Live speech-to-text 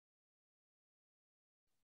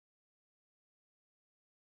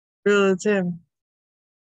Really, Tim.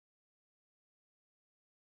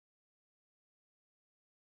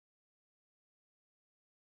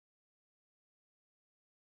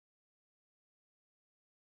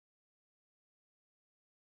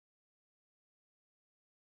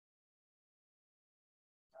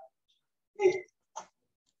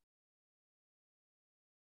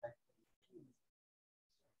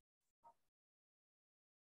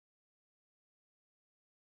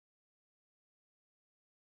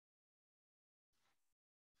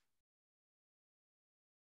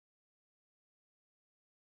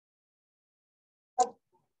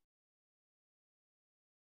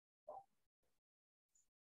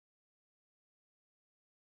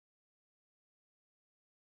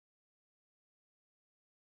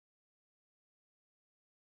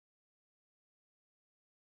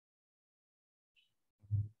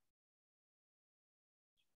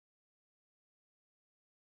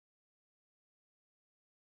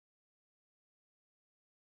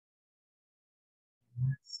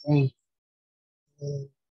 Stay.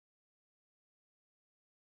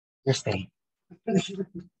 You're staying.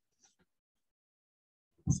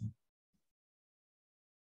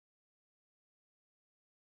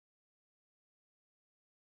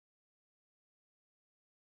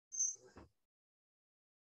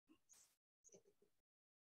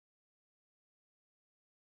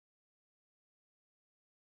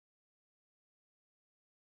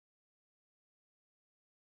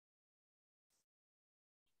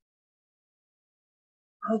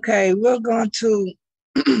 Okay, we're going to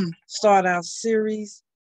start our series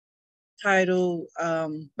titled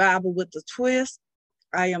Bible with a Twist.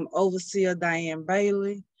 I am Overseer Diane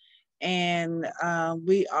Bailey, and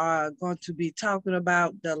we are going to be talking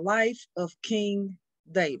about the life of King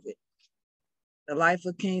David. The life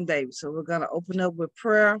of King David. So we're going to open up with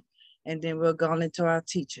prayer, and then we're going into our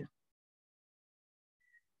teaching.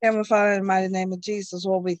 Heavenly Father, in the mighty name of Jesus,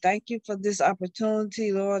 Lord, we thank you for this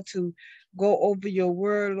opportunity, Lord, to go over your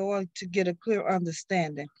word, Lord, to get a clear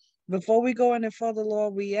understanding. Before we go any further,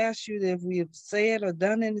 Lord, we ask you that if we have said or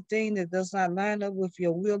done anything that does not line up with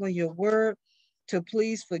your will and your word, to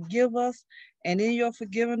please forgive us. And in your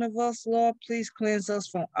forgiving of us, Lord, please cleanse us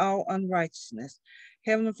from all unrighteousness.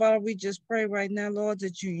 Heavenly Father, we just pray right now, Lord,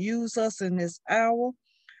 that you use us in this hour.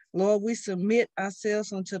 Lord, we submit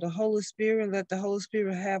ourselves unto the Holy Spirit. Let the Holy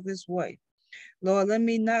Spirit have his way. Lord, let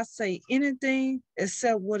me not say anything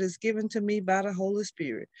except what is given to me by the Holy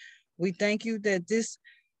Spirit. We thank you that this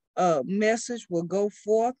message will go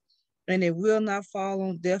forth and it will not fall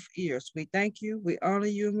on deaf ears. We thank you, we honor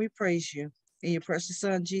you, and we praise you. In your precious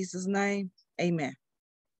Son, Jesus' name, amen.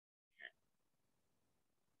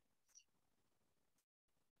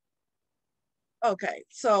 Okay,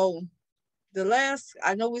 so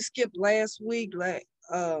I know we skipped last week. Like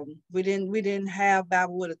we didn't have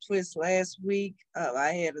Bible with a Twist last week.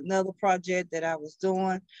 I had another project that I was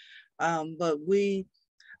doing, but we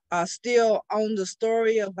are still on the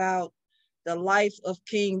story about the life of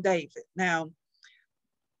King David. Now,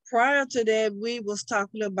 prior to that, we was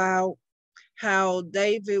talking about how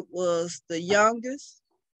David was the youngest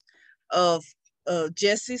of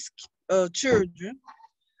Jesse's children,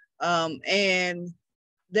 and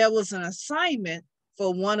there was an assignment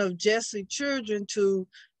for one of Jesse's children to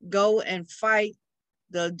go and fight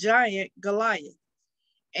the giant Goliath.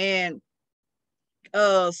 And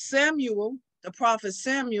Samuel, the prophet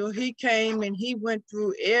Samuel, he came and he went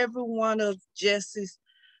through every one of Jesse's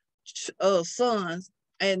sons,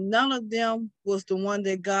 and none of them was the one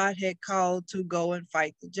that God had called to go and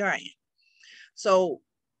fight the giant. So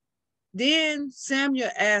then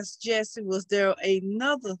Samuel asked Jesse, was there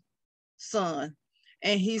another son?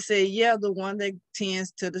 And he said, yeah, the one that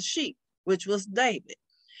tends to the sheep, which was David.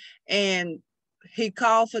 And he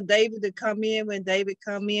called for David to come in. When David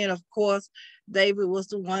come in, of course, David was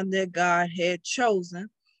the one that God had chosen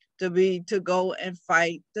to go and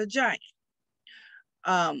fight the giant.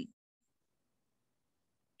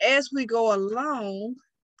 As we go along,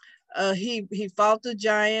 he fought the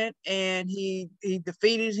giant and he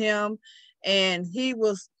defeated him, and he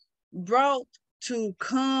was brought to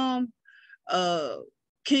calm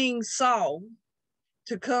King Saul,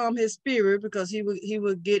 to calm his spirit, because he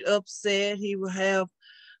would get upset. He would have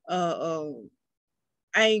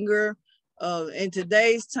anger. In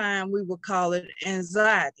today's time, we would call it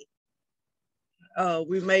anxiety.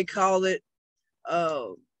 We may call it uh,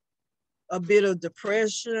 a bit of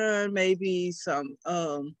depression, maybe some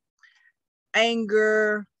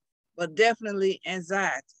anger, but definitely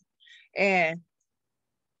anxiety. And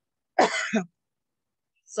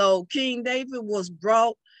so King David was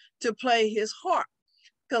brought to play his harp,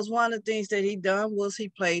 because one of the things that he done was he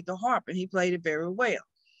played the harp, and he played it very well.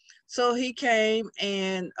 So he came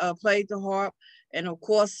and played the harp. And of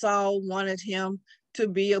course, Saul wanted him to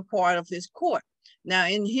be a part of his court. Now,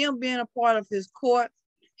 in him being a part of his court,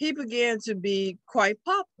 he began to be quite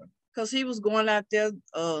popular because he was going out there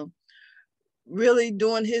really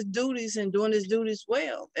doing his duties and doing his duties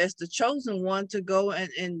well as the chosen one to go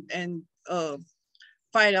and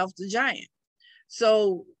fight off the giant.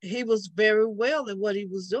 So he was very well at what he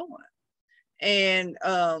was doing. And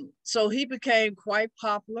so he became quite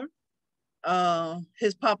popular.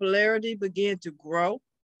 His popularity began to grow.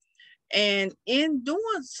 And in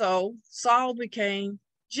doing so, Saul became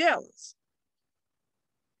jealous.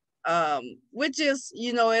 Which is,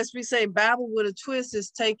 you know, as we say, Bible with a twist is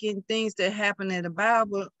taking things that happen in the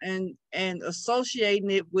Bible and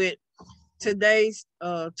associating it with today's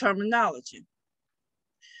terminology.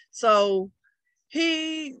 So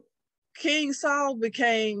King Saul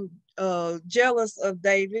became jealous of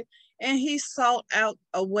David, and he sought out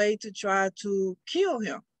a way to try to kill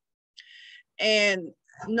him. And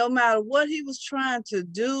no matter what he was trying to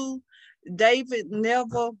do, David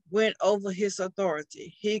never went over his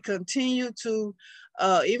authority. He continued to,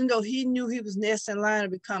 even though he knew he was next in line to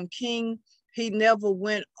become king, he never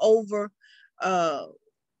went over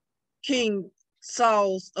King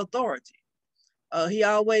Saul's authority. He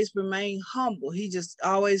always remained humble. He just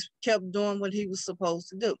always kept doing what he was supposed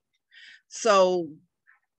to do. So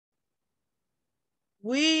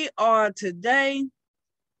we are today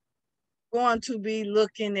going to be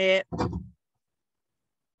looking at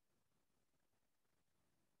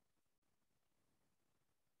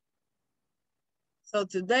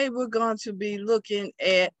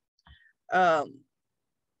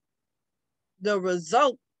the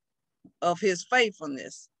result of his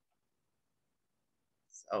faithfulness.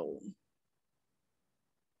 So,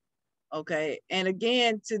 okay. And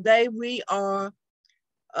again, today we are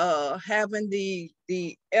having the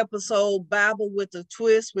episode Bible with a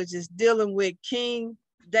Twist, which is dealing with King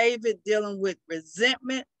David, dealing with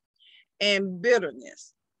resentment and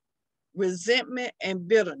bitterness. Resentment and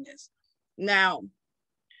bitterness. Now,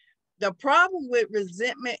 the problem with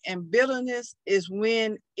resentment and bitterness is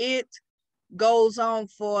when it goes on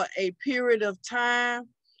for a period of time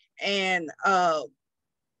and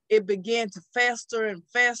it began to fester and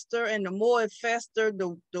fester, and the more it festered,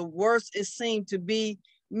 the worse it seemed to be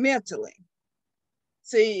mentally.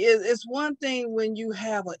 See, it's one thing when you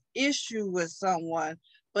have an issue with someone,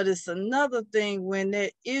 but it's another thing when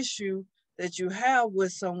that issue that you have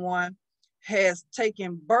with someone has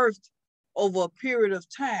taken birth over a period of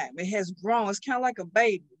time. It has grown. It's kind of like a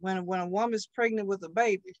baby. When a woman's pregnant with a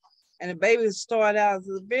baby, and the baby started out as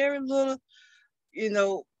a very little,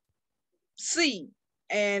 seed.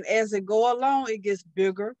 And as it go along, it gets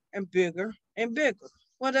bigger and bigger and bigger.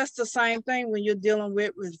 Well, that's the same thing when you're dealing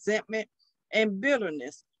with resentment and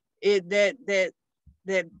bitterness.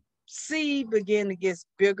 That seed begin to get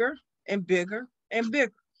bigger and bigger and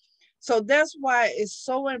bigger. So that's why it's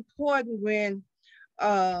so important when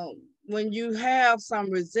you have some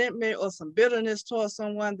resentment or some bitterness towards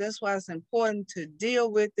someone. That's why it's important to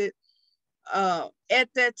deal with it at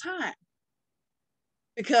that time.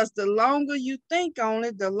 Because the longer you think on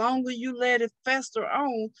it, the longer you let it fester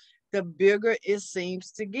on, the bigger it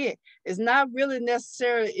seems to get. It's not really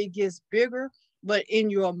necessarily it gets bigger, but in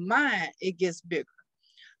your mind, it gets bigger.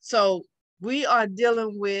 So we are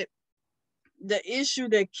dealing with the issue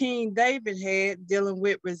that King David had, dealing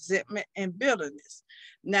with resentment and bitterness.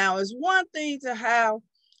 Now, it's one thing to have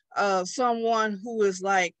someone who is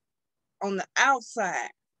like on the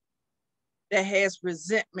outside that has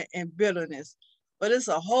resentment and bitterness, but it's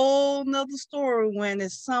a whole nother story when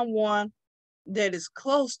it's someone that is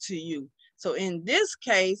close to you. So in this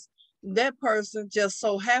case, that person just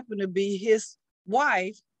so happened to be his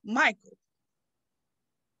wife, Michal.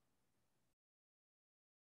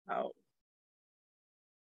 Oh.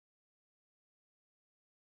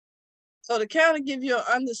 So to kind of give you an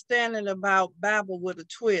understanding about Bible with a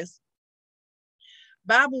Twist,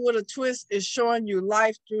 Bible with a Twist is showing you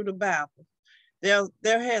life through the Bible. There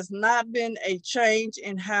has not been a change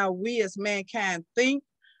in how we as mankind think,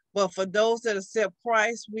 but for those that accept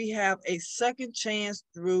Christ, we have a second chance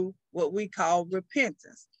through what we call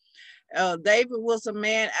repentance. David was a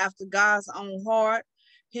man after God's own heart.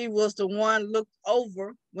 He was the one looked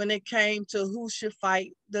over when it came to who should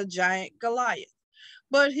fight the giant Goliath.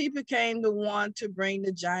 But he became the one to bring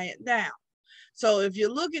the giant down. So if you're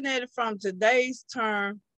looking at it from today's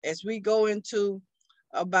term, as we go into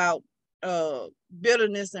about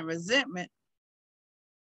bitterness and resentment,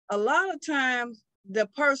 a lot of times the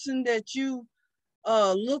person that you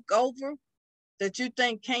look over, that you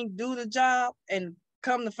think can't do the job, and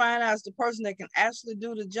come to find out it's the person that can actually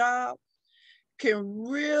do the job, can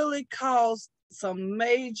really cause some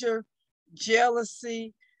major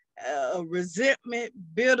jealousy, resentment,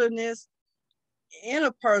 bitterness in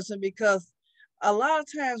a person, because a lot of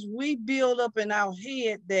times we build up in our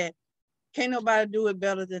head that can't nobody do it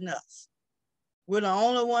better than us. We're the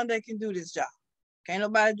only one that can do this job. Can't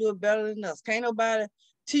nobody do it better than us. Can't nobody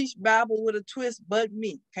teach Bible with a twist but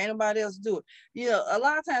me. Can't nobody else do it. You know, a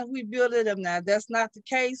lot of times we build it up. Now, that's not the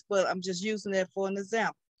case, but I'm just using that for an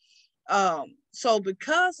example. So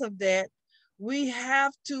because of that, we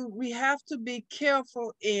have to be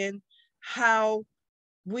careful in how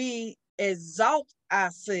we exalt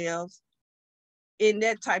ourselves in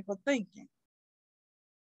that type of thinking.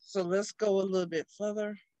 So let's go a little bit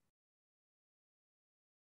further.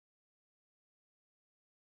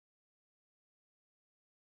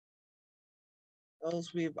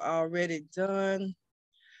 Those we've already done.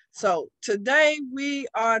 So today we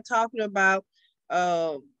are talking about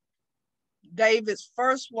David's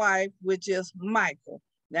first wife, which is Michal.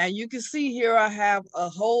 Now you can see here I have a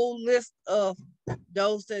whole list of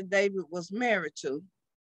those that David was married to.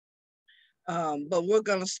 But we're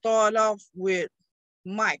going to start off with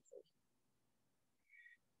Michal.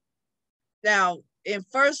 Now, in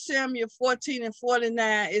 1 Samuel 14 and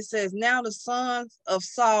 49, it says, now the sons of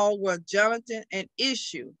Saul were Jonathan and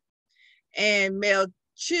Ishu and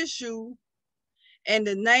Melchishu, and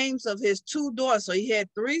the names of his two daughters. So he had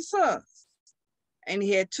 3 sons and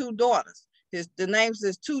he had 2 daughters. The names of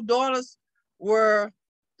his 2 daughters were,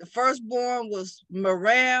 the firstborn was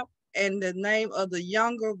Merab, and the name of the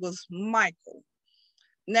younger was Michal.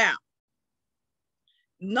 Now,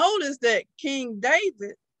 notice that King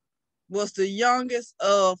David was the youngest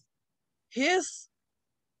of his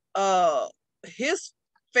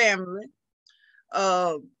family.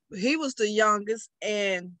 He was the youngest,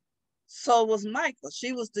 and so was Michal.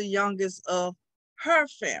 She was the youngest of her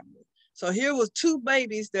family. So here was 2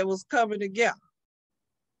 babies that was coming together.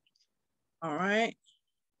 All right.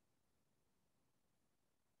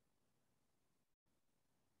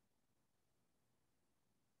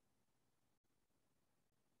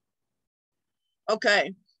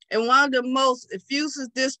 Okay. And one of the most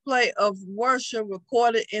effusive display of worship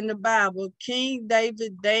recorded in the Bible, King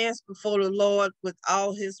David danced before the Lord with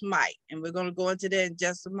all his might. And we're going to go into that in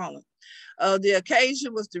just a moment. The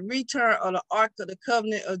occasion was the return of the Ark of the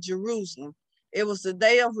Covenant of Jerusalem. It was the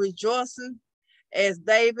day of rejoicing, as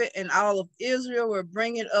David and all of Israel were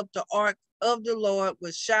bringing up the Ark of the Lord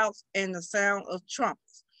with shouts and the sound of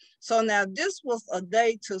trumpets. So now this was a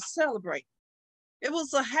day to celebrate. It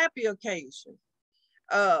was a happy occasion.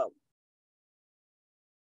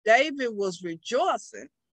 David was rejoicing,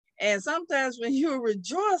 and sometimes when you're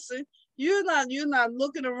rejoicing, you're not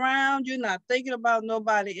looking around, you're not thinking about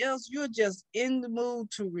nobody else, you're just in the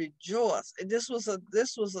mood to rejoice. And this was a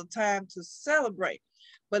time to celebrate.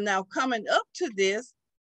 But now coming up to this,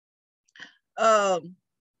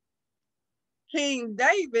 King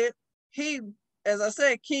David, as I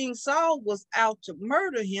said, King Saul was out to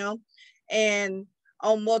murder him, and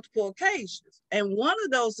on multiple occasions. And one of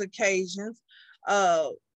those occasions,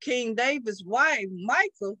 King David's wife,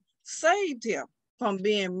 Michal, saved him from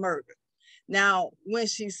being murdered. Now, when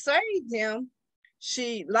she saved him,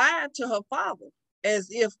 she lied to her father as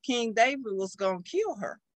if King David was going to kill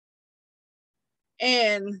her.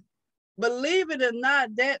 And believe it or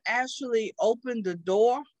not, that actually opened the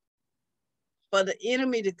door for the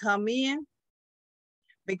enemy to come in,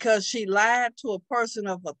 because she lied to a person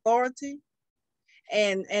of authority,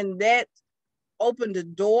 and that opened the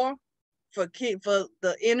door for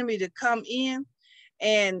the enemy to come in.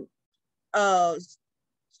 And so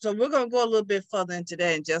we're going to go a little bit further into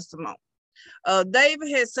that in just a moment. David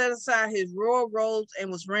had set aside his royal robes and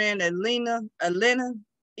was wearing a linen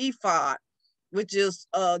ephod, which is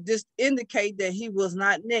this indicate that he was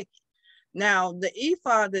not naked. Now, the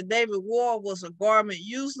ephod that David wore was a garment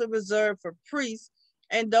usually reserved for priests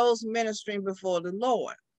and those ministering before the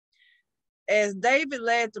Lord. As David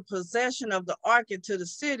led the procession of the ark into the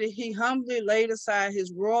city, he humbly laid aside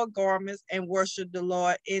his royal garments and worshiped the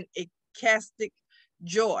Lord in ecstatic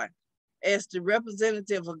joy as the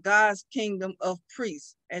representative of God's kingdom of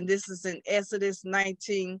priests. And this is in Exodus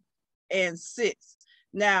 19 and 6.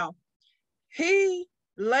 Now, he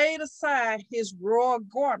laid aside his royal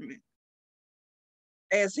garment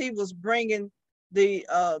as he was bringing the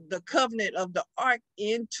covenant of the ark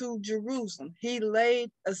into Jerusalem. He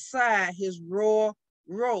laid aside his royal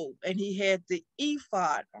robe, and he had the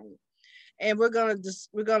ephod on. And we're gonna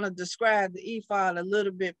describe the ephod a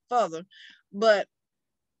little bit further, but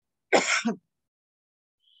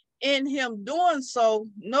In him doing so,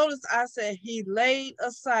 notice I said he laid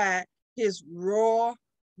aside his royal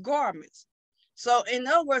garments. So in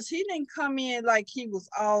other words, he didn't come in like he was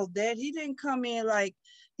all that. He didn't come in like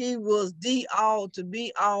he was the all to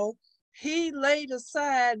be all. He laid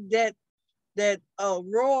aside that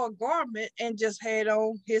royal garment and just had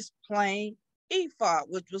on his plain ephod,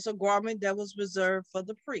 which was a garment that was reserved for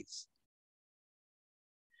the priests.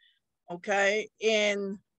 Okay,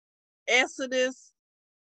 in Exodus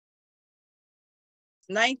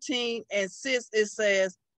 19:6, it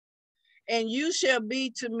says, and you shall be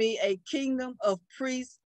to me a kingdom of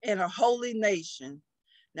priests and a holy nation.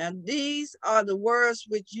 Now these are the words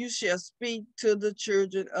which you shall speak to the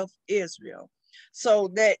children of Israel. So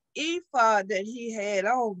that ephod that he had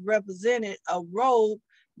on represented a robe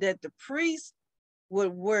that the priests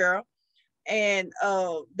would wear, and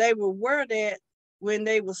they would wear that when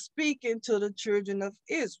they were speaking to the children of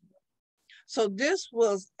Israel. So this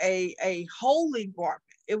was a holy garment.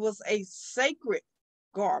 It was a sacred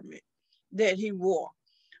garment that he wore.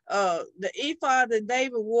 The ephod that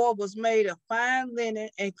David wore was made of fine linen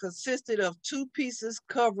and consisted of 2 pieces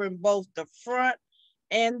covering both the front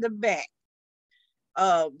and the back.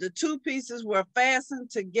 The 2 pieces were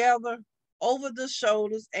fastened together over the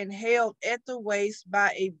shoulders and held at the waist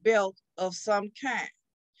by a belt of some kind.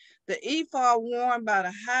 The ephod worn by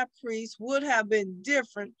the high priest would have been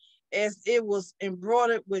different, as it was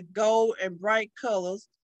embroidered with gold and bright colors,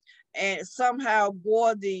 and somehow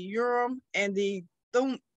bore the Urim and the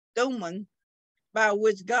Thummim by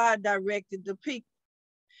which God directed the people.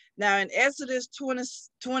 Now in Exodus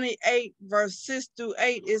 28, verse 6-8,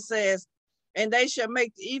 it says, and they shall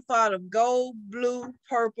make the ephod of gold, blue,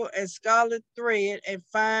 purple, and scarlet thread and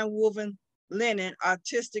fine woven linen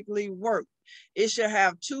artistically worked. It shall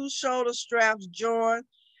have 2 shoulder straps joined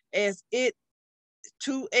as it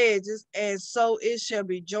 2 edges, and so it shall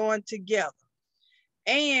be joined together.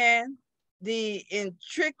 And the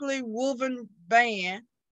intricately woven band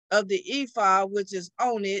of the ephod which is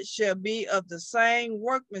on it shall be of the same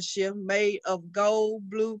workmanship, made of gold,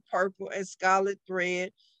 blue, purple, and scarlet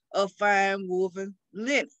thread of fine woven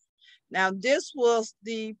linen. Now this was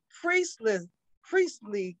the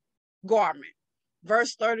priestly garment.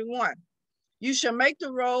 Verse 31, you shall make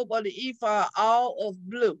the robe of the ephod all of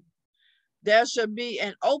blue. There shall be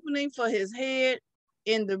an opening for his head.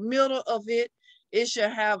 In the middle of it, it shall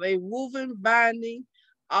have a woven binding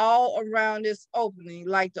all around its opening,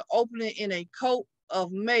 like the opening in a coat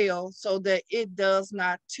of mail, so that it does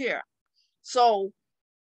not tear. So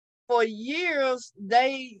for years,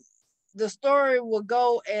 the story will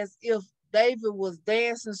go as if David was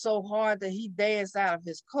dancing so hard that he danced out of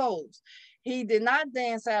his clothes. He did not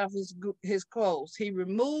dance out of his clothes. He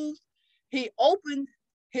opened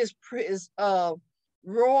his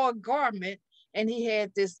royal garment, and he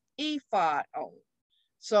had this ephod on.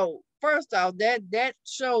 So first off, that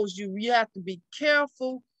shows you have to be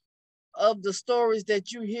careful of the stories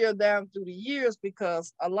that you hear down through the years,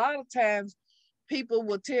 because a lot of times people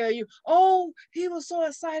will tell you, oh, he was so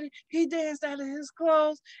excited, he danced out of his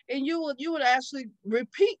clothes, and you would actually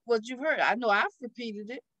repeat what you've heard. I know I've repeated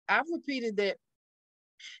it. I've repeated that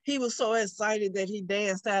he was so excited that he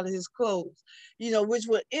danced out of his clothes, which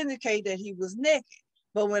would indicate that he was naked.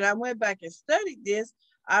 But when I went back and studied this,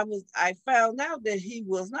 I found out that he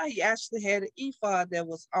was not. He actually had an ephod that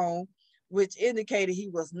was on, which indicated he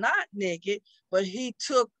was not naked, but he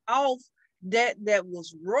took off that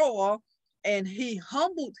was raw, and he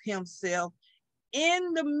humbled himself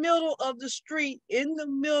in the middle of the street, in the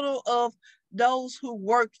middle of those who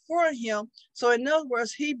worked for him. So in other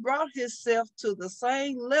words, he brought himself to the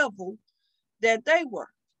same level that they were,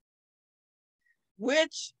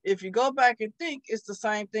 which, if you go back and think, it's the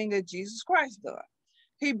same thing that Jesus Christ done.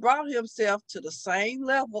 He brought himself to the same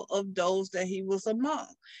level of those that he was among.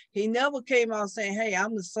 He never came out saying, hey,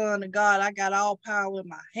 I'm the Son of God, I got all power in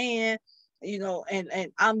my hand,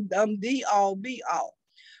 and I'm the all be all.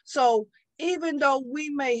 So even though we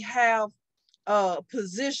may have a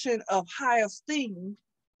position of high esteem,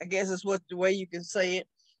 I guess is what the way you can say it,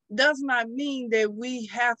 does not mean that we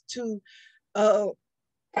have to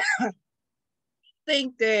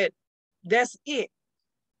think that that's it.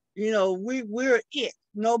 We're it.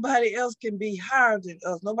 Nobody else can be higher than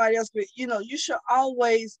us. Nobody else can, you should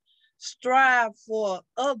always strive for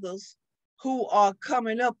others who are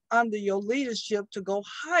coming up under your leadership to go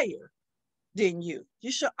higher than you.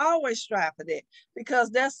 You should always strive for that, because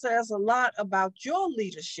that says a lot about your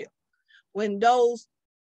leadership. When those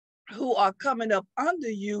who are coming up under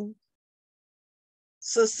you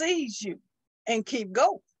succeeds you and keep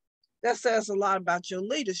going, that says a lot about your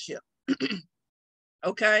leadership.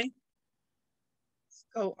 Okay.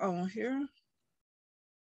 go on here.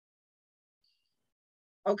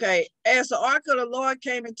 Okay, as the ark of the Lord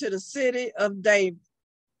came into the city of David,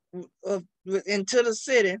 into the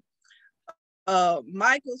city,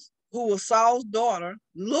 Michal, who was Saul's daughter,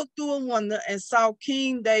 looked through a window and saw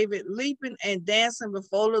King David leaping and dancing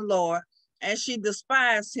before the Lord, and she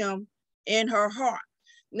despised him in her heart.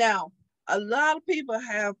 Now, a lot of people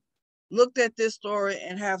have looked at this story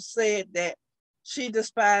and have said that she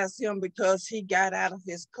despised him because he got out of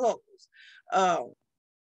his clothes.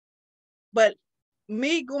 But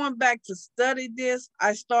me going back to study this,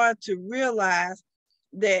 I started to realize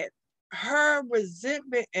that her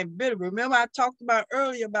resentment and bitter, remember I talked about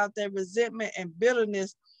earlier about that resentment and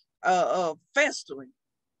bitterness festering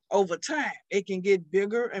over time. It can get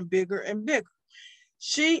bigger and bigger and bigger.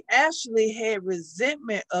 She actually had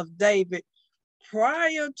resentment of David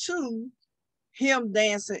prior to him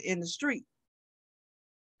dancing in the street.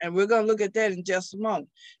 And we're going to look at that in just a moment.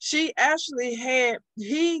 She actually had,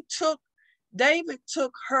 David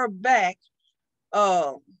took her back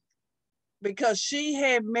because she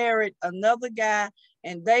had married another guy,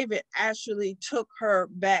 and David actually took her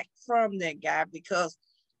back from that guy because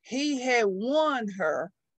he had won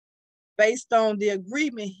her based on the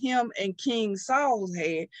agreement him and King Saul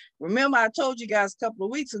had. Remember, I told you guys a couple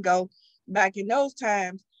of weeks ago, back in those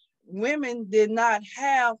times, women did not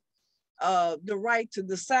have the right to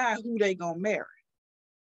decide who they gonna marry.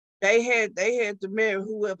 They had to marry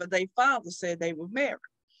whoever their father said they would marry.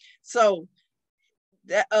 So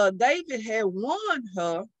David had won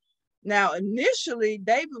her. Now, initially,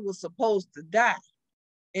 David was supposed to die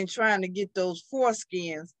in trying to get those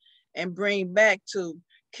foreskins and bring back to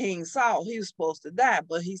King Saul. He was supposed to die,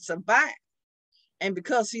 but he survived. And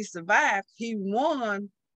because he survived, he won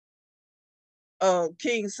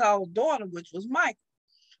King Saul's daughter, which was Michal.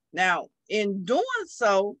 Now, in doing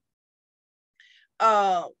so,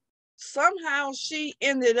 somehow she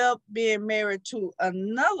ended up being married to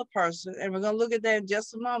another person, and we're going to look at that in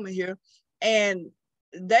just a moment here. And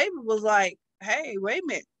David was like, hey, wait a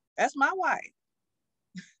minute, that's my wife.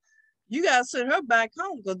 You got to send her back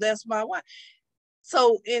home because that's my wife.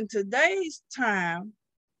 So in today's time,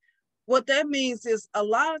 what that means is a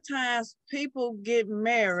lot of times people get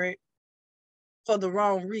married for the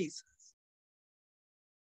wrong reasons.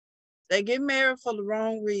 They get married for the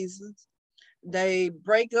wrong reasons. They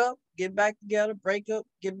break up, get back together, break up,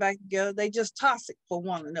 get back together. They just toxic for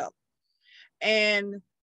one another. And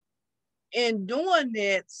in doing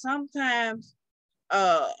that, sometimes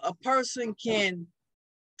a person can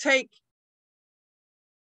take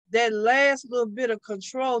that last little bit of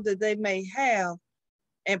control that they may have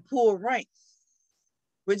and pull rank,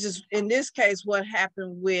 which is in this case what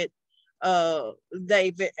happened with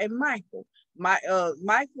David and Michal.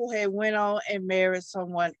 Michal had went on and married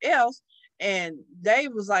someone else, and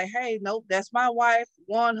David was like, hey, nope, that's my wife,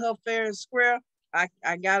 won her fair and square.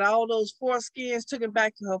 I got all those foreskins, took it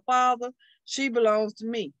back to her father. She belongs to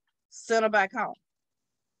me. Send her back home.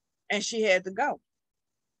 And she had to go.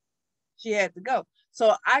 She had to go.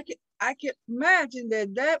 So I can imagine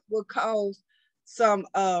that would cause some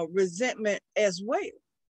resentment as well.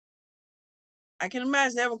 I can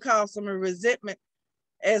imagine that would cause some resentment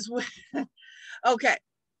as well. Okay.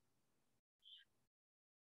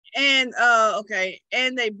 And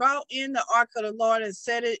and they brought in the ark of the Lord and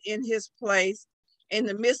set it in his place in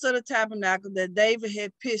the midst of the tabernacle that David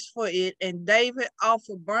had pitched for it. And David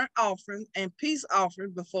offered burnt offering and peace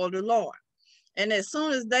offering before the Lord. And as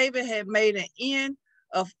soon as David had made an end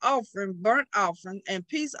of offering burnt offering and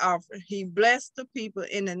peace offering, he blessed the people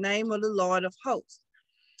in the name of the Lord of hosts.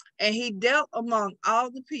 And he dealt among all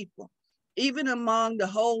the people, even among the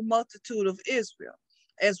whole multitude of Israel,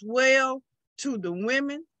 as well to the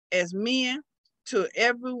women as men, to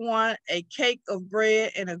everyone a cake of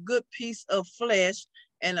bread and a good piece of flesh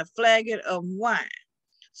and a flagon of wine.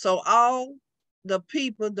 So all the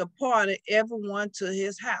people departed, everyone to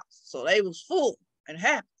his house. So they was full and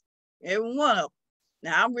happy, every one of them.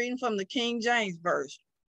 Now I'm reading from the King James Version.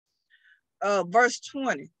 Verse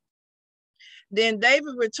 20. Then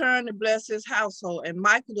David returned to bless his household, and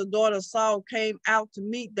Michal, the daughter of Saul, came out to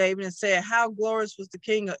meet David and said, how glorious was the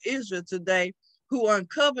king of Israel today, who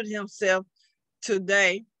uncovered himself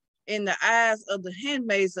today in the eyes of the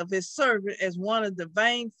handmaids of his servant, as one of the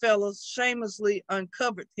vain fellows shamelessly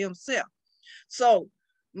uncovered himself. So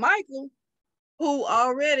Michal, who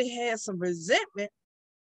already had some resentment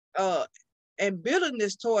and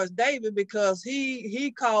bitterness towards David because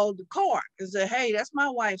he called the court and said, hey, that's my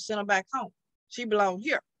wife, send her back home. She belonged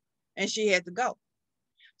here, and she had to go.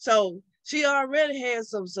 So she already had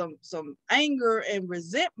some anger and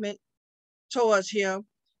resentment towards him.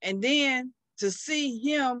 And then to see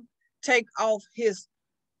him take off his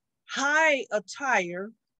high attire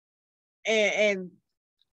and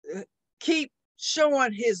keep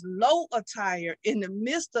showing his low attire in the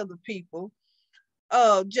midst of the people,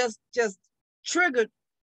 just triggered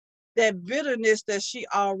that bitterness that she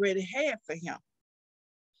already had for him.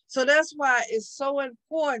 So that's why it's so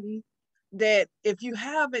important that if you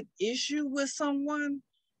have an issue with someone,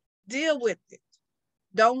 deal with it.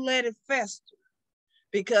 Don't let it fester,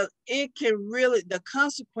 because it can really, the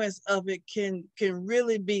consequence of it can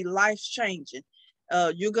really be life-changing.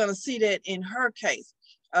 You're going to see that in her case.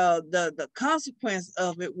 The consequence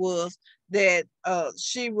of it was that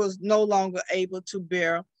she was no longer able to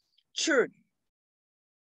bear children.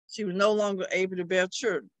 She was no longer able to bear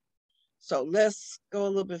children. So let's go a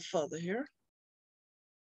little bit further here.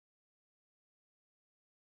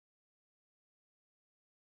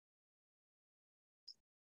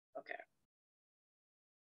 Okay.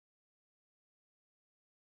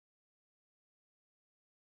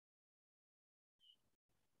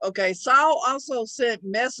 Okay, Saul also sent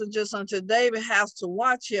messengers unto David's house to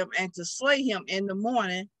watch him and to slay him in the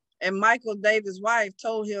morning. And Michal, David's wife,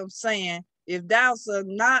 told him, saying, if thou should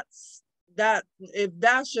not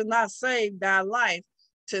save thy life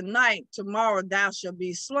tonight, tomorrow thou shalt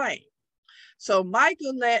be slain. So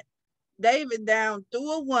Michal let David down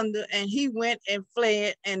through a window, and he went and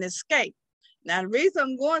fled and escaped. Now, the reason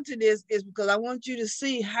I'm going to this is because I want you to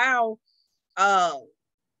see how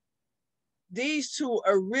these two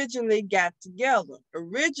originally got together.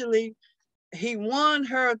 Originally, he won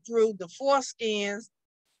her through the foreskins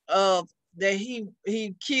of that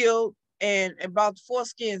he killed and brought the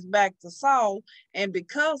foreskins back to Saul. And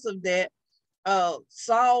because of that,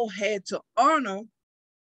 Saul had to honor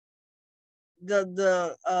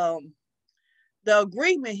the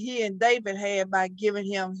agreement he and David had by giving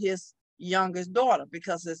him his youngest daughter,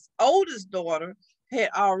 because his oldest daughter had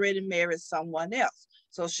already married someone else.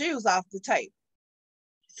 So she was off the table.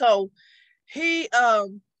 So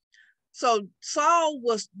so Saul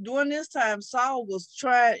was, during this time, Saul was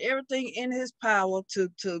trying everything in his power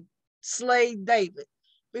to slay David,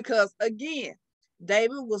 because again,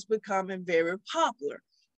 David was becoming very popular.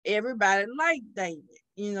 Everybody liked David.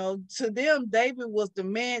 You know, to them, David was the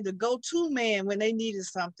man, the go-to man when they needed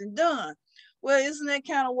something done. Well, isn't that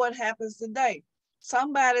kind of what happens today?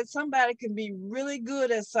 Somebody can be really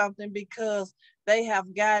good at something because they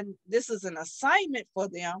have gotten, this is an assignment for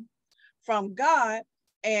them from God,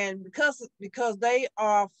 and because they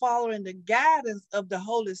are following the guidance of the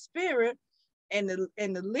Holy Spirit and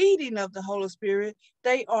the leading of the Holy Spirit,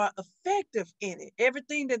 they are effective in it.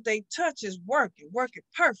 Everything that they touch is working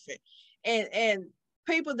perfect. And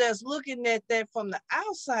people that's looking at that from the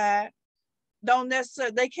outside don't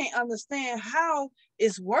necessarily, they can't understand how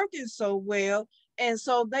it's working so well. And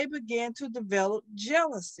so they begin to develop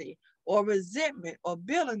jealousy or resentment or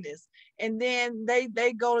bitterness. And then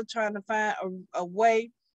they go to trying to find a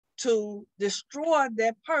way to destroy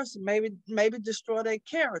that person, maybe destroy their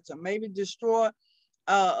character, maybe destroy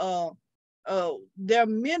their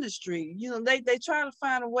ministry. You know, they try to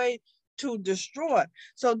find a way to destroy.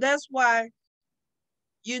 So that's why,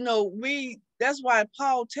 you know, that's why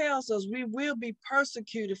Paul tells us we will be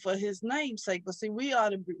persecuted for his name's sake. But see, we ought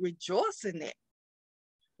to rejoice in that.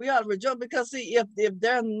 We ought to rejoice, because see, if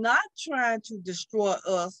they're not trying to destroy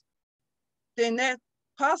us, then that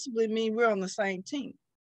possibly means we're on the same team.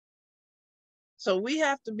 So we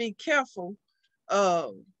have to be careful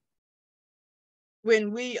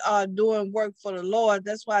when we are doing work for the Lord.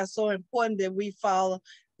 That's why it's so important that we follow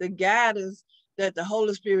the guidance that the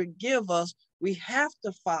Holy Spirit give us. We have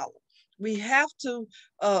to follow. We have to,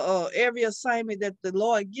 every assignment that the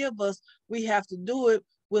Lord give us, we have to do it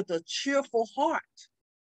with a cheerful heart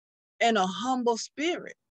and a humble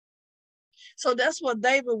spirit. So that's what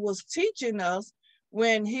David was teaching us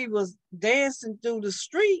when he was dancing through the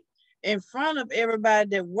street in front of everybody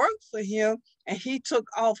that worked for him, and he took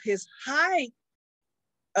off his high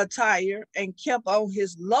attire and kept on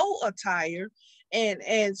his low attire.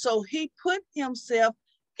 And so he put himself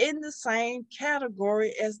in the same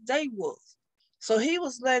category as they was. So he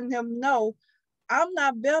was letting them know, I'm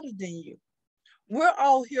not better than you. We're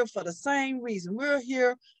all here for the same reason. We're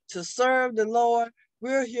here to serve the Lord.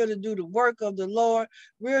 We're here to do the work of the Lord.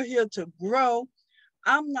 We're here to grow.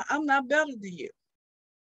 I'm not better than you.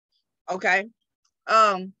 Okay.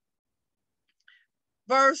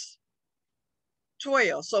 Verse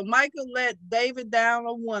 12. So Michal let David down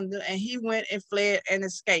a window, and he went and fled and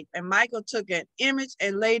escaped. And Michal took an image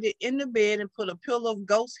and laid it in the bed and put a pillow of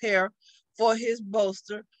goat's hair for his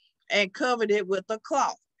bolster and covered it with a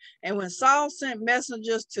cloth. And when Saul sent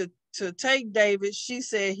messengers to take David, she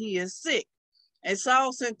said, he is sick. And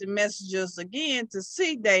Saul sent the messengers again to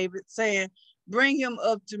see David, saying, bring him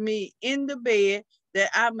up to me in the bed that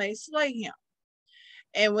I may slay him.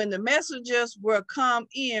 And when the messengers were come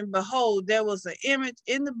in, behold, there was an image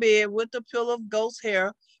in the bed with a pillow of goat's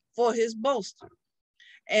hair for his bolster.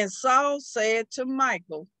 And Saul said to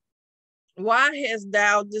Michal, why hast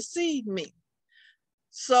thou deceived me?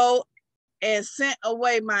 So, and sent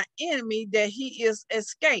away my enemy that he is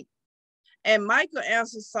escaped. And Michal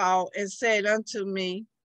answered Saul and said unto me,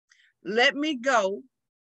 let me go.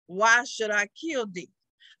 Why should I kill thee?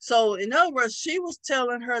 So in other words, she was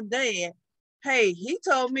telling her dad, hey, he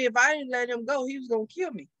told me if I didn't let him go, he was going to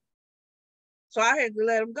kill me. So I had to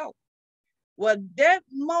let him go. Well, that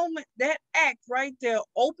moment, that act right there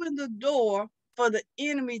opened the door for the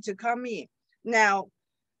enemy to come in. Now,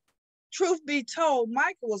 truth be told,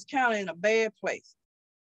 Michal was kind of in a bad place.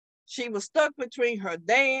 She was stuck between her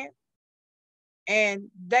dad and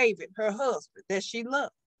David, her husband, that she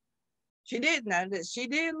loved. She did know that she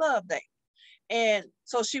did love David. And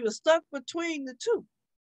so she was stuck between the two.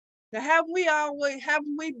 Now,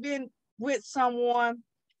 haven't we been with someone,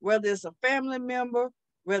 whether it's a family member,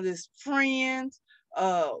 whether it's friends,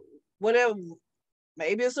 whatever,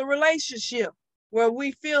 maybe it's a relationship where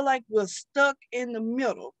we feel like we're stuck in the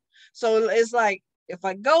middle. So it's like, if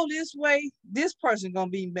I go this way, this person gonna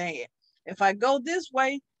be mad. If I go this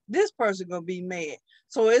way, this person gonna be mad.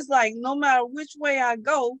 So it's like, no matter which way I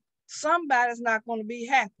go, somebody's not gonna be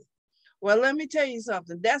happy. Well, let me tell you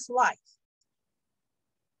something, that's life.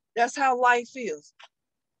 That's how life is.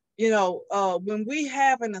 You know, when we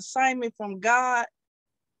have an assignment from God,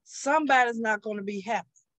 somebody's not going to be happy.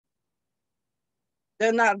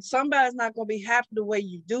 Somebody's not going to be happy the way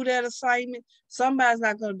you do that assignment. Somebody's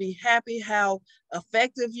not going to be happy how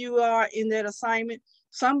effective you are in that assignment.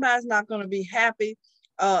 Somebody's not going to be happy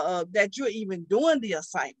that you're even doing the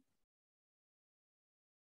assignment.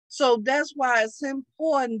 So that's why it's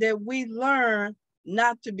important that we learn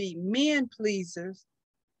not to be men pleasers,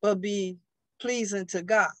 but be pleasing to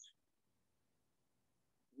God.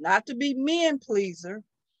 Not to be men pleaser,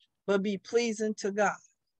 but be pleasing to God.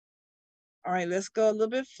 All right, let's go a little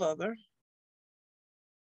bit further.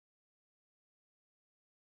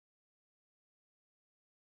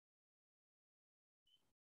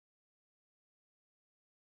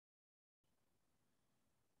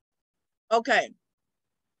 Okay.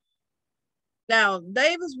 Now,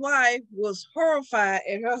 David's wife was horrified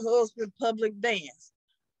at her husband's public dance,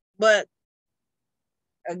 but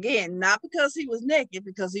again, not because he was naked,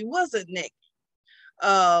 because he wasn't naked.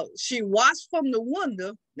 She watched from the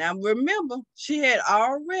window. Now, remember, she had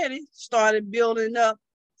already started building up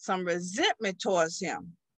some resentment towards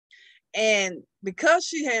him. And because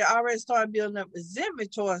she had already started building up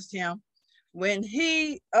resentment towards him, when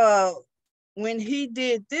he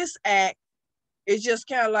did this act, it's just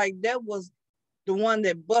kind of like that was the one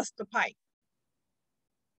that bust the pipe.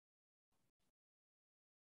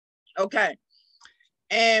 Okay.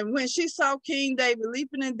 And when she saw King David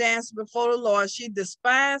leaping and dancing before the Lord, she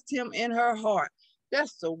despised him in her heart.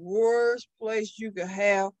 That's the worst place you could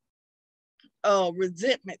have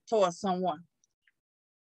resentment towards someone.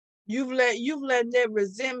 You've let that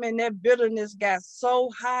resentment, that bitterness got so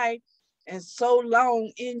high and so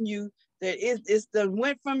long in you that it's done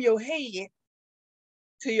went from your head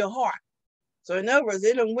to your heart. So in other words,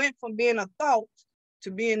 it done went from being a thought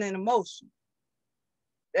to being an emotion.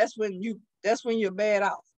 That's when you're bad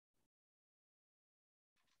off.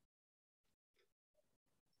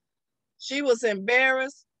 She was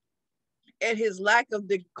embarrassed at his lack of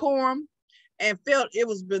decorum and felt it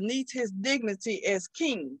was beneath his dignity as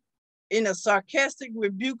king. In a sarcastic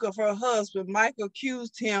rebuke of her husband, Michal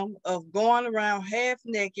accused him of going around half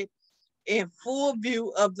naked in full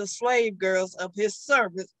view of the slave girls of his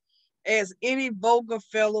servants, as any vulgar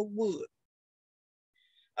fellow would.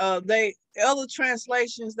 Other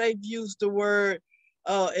translations, they've used the word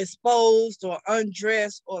exposed or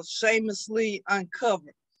undressed or shamelessly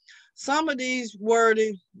uncovered. Some of these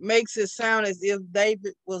wording makes it sound as if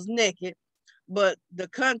David was naked, but the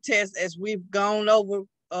context, as we've gone over,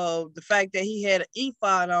 the fact that he had an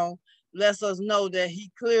ephod on lets us know that he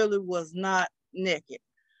clearly was not naked.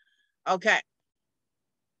 Okay.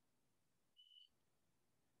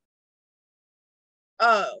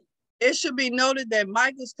 It should be noted that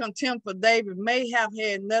Michal's contempt for David may have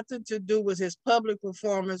had nothing to do with his public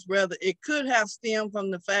performance. Rather, it could have stemmed from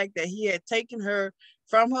the fact that he had taken her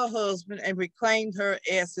from her husband and reclaimed her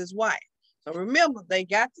as his wife. So remember, they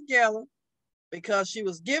got together because she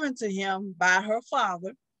was given to him by her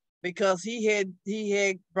father, because he had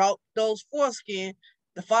brought those foreskin.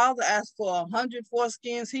 The father asked for 100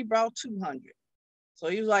 foreskins, he brought 200. So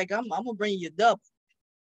he was like, I'm gonna bring you double.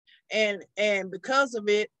 And because of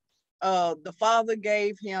it, the father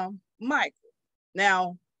gave him Michal.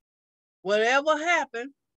 Now, whatever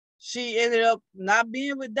happened, she ended up not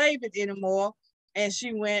being with David anymore, and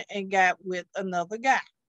she went and got with another guy.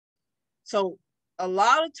 So a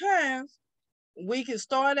lot of times we can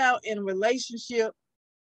start out in a relationship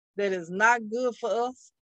that is not good for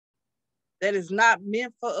us, that is not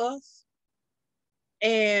meant for us,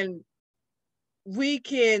 and we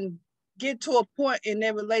can get to a point in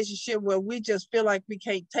that relationship where we just feel like we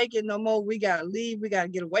can't take it no more. We got to leave. We got to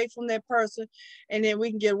get away from that person. And then we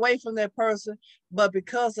can get away from that person. But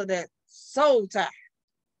because of that soul tie,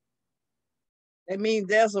 that means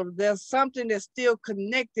there's something that's still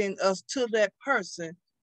connecting us to that person.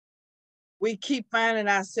 We keep finding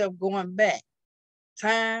ourselves going back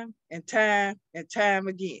time and time and time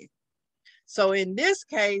again. So in this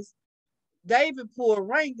case, David pulled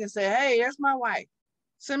rank and said, hey, that's my wife.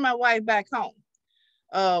 Send my wife back home.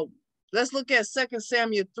 Let's look at 2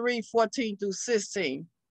 Samuel 3:14 through 16.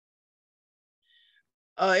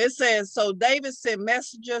 It says, so David sent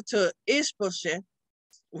messenger to Ishbosheth,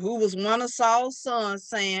 who was one of Saul's sons,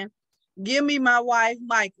 saying, give me my wife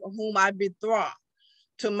Michal, whom I betrothed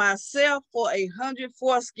to myself for 100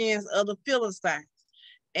 foreskins of the Philistines.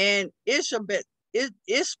 And Ishbosheth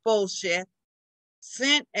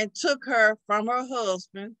sent and took her from her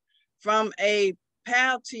husband, from a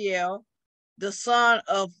Paltiel, the son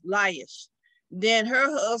of Laish. Then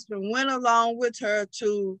her husband went along with her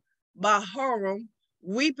to Bahurim,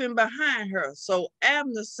 weeping behind her. So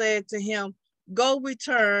Abner said to him, go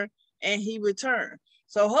return, and he returned.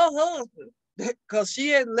 So her husband, because she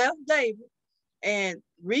had left David and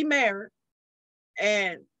remarried,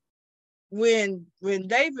 and when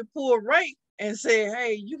David pulled rank and said,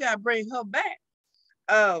 hey, you got to bring her back,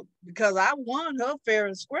 because I won her fair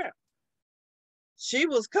and square. She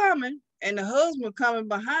was coming, and the husband coming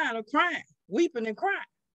behind her crying, weeping and crying.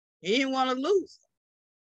 He didn't want to lose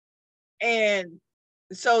her. And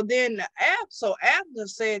so then Abner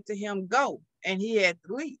said to him, go, and he had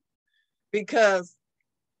to leave because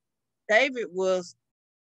David was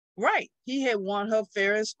right. He had won her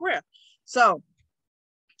fair and square. So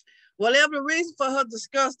whatever the reason for her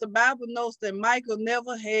disgust, the Bible notes that Michal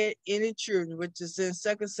never had any children, which is in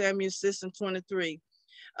 2 Samuel 6:23.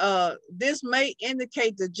 This may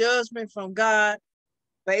indicate the judgment from God,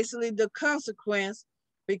 basically the consequence,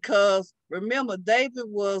 because remember, David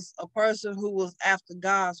was a person who was after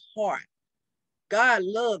God's heart. God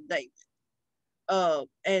loved David.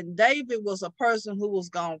 And David was a person who was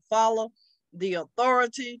going to follow the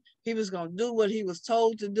authority. He was going to do what he was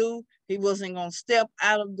told to do. He wasn't going to step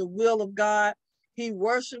out of the will of God. He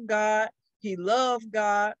worshiped God. He loved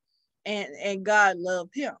God, and God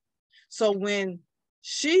loved him. So when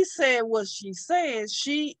she said what she said,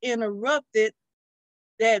 she interrupted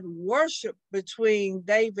that worship between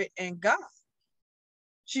David and God.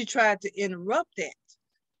 She tried to interrupt that.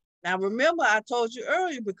 Now, remember, I told you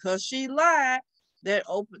earlier, because she lied, that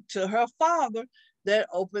opened to her father, that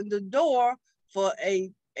opened the door for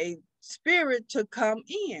a spirit to come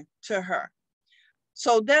in to her.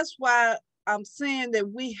 So that's why I'm saying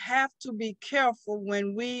that we have to be careful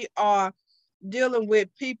when we are dealing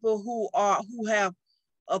with people who have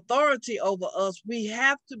authority over us. We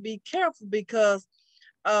have to be careful because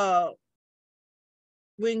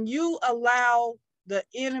when you allow the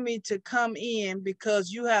enemy to come in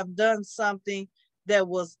because you have done something that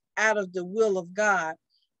was out of the will of God,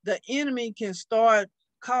 the enemy can start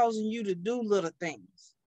causing you to do little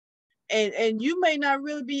things. And you may not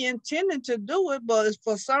really be intending to do it, but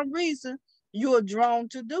for some reason, you are drawn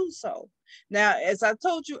to do so. Now, as I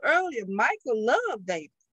told you earlier, Michal loved David.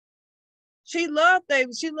 She loved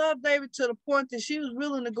David. She loved David to the point that she was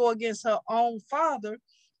willing to go against her own father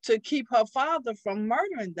to keep her father from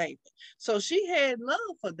murdering David. So she had love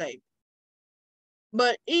for David.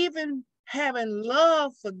 But even having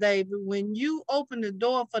love for David, when you open the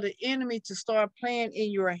door for the enemy to start playing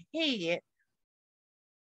in your head,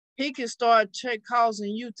 he can start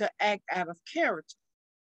causing you to act out of character.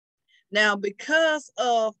 Now, because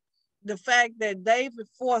of the fact that David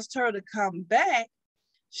forced her to come back,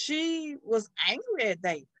 she was angry at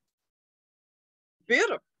David,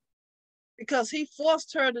 bitter, because he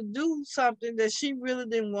forced her to do something that she really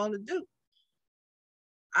didn't want to do.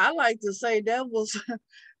 I like to say that was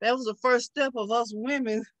the first step of us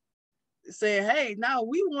women saying, hey, now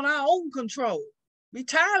we want our own control. We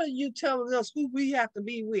tired of you telling us who we have to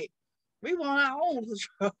be with. We want our own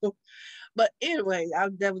control. But anyway,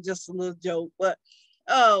 that was just a little joke. But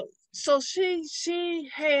so she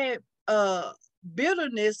had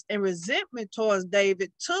bitterness and resentment towards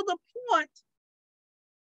David to the point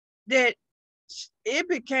that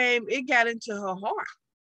it got into her heart.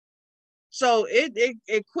 So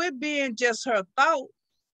it quit being just her thought,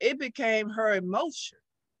 it became her emotion.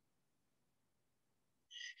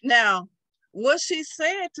 Now, what she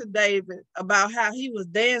said to David about how he was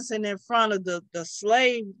dancing in front of the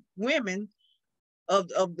slave women of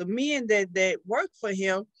the men that worked for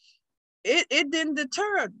him, it didn't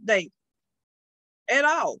deter David at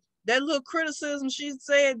all. That little criticism she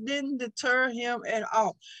said didn't deter him at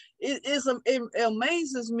all. It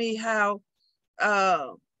amazes me how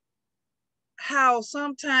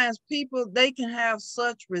sometimes people, they can have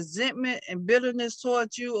such resentment and bitterness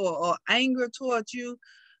towards you, or anger towards you,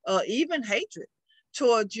 even hatred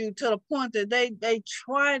towards you, to the point that they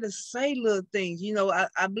try to say little things. You know,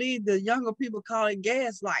 I believe the younger people call it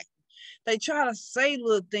gaslight. They try to say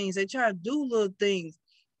little things, they try to do little things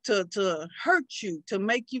to hurt you, to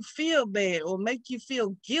make you feel bad or make you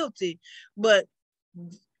feel guilty. But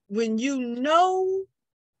when you know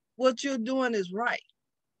what you're doing is right,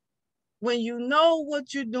 when you know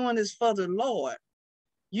what you're doing is for the Lord,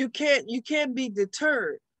 you can't be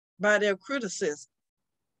deterred by their criticism.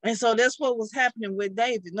 And so that's what was happening with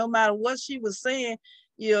David. No matter what she was saying,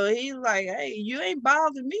 you know, he's like, hey, you ain't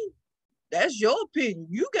bothering me. That's your opinion.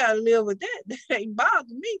 You got to live with that. That ain't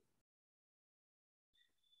bothering me.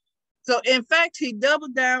 So in fact, he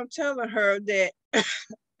doubled down telling her that,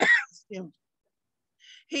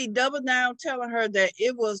 he doubled down telling her that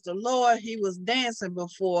it was the Lord he was dancing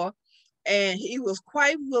before, and he was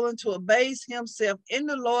quite willing to abase himself in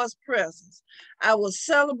the Lord's presence. I will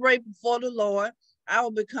celebrate before the Lord. I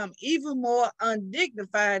will become even more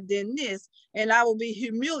undignified than this, and I will be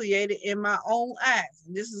humiliated in my own eyes.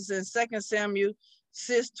 And this is in 2 Samuel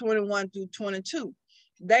 6:21-22.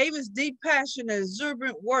 David's deep passion and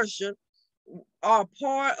exuberant worship are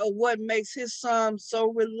part of what makes his psalm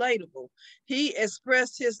so relatable. He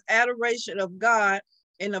expressed his adoration of God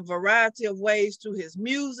in a variety of ways through his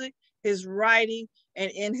music, his writing,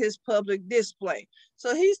 and in his public display.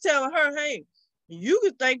 So he's telling her, hey, you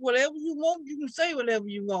can think whatever you want, you can say whatever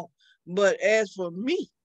you want. But as for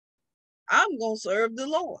me, I'm going to serve the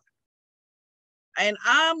Lord. And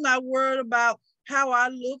I'm not worried about how I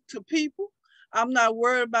look to people. I'm not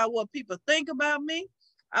worried about what people think about me.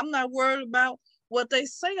 I'm not worried about what they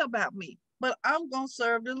say about me, but I'm going to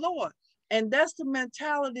serve the Lord. And that's the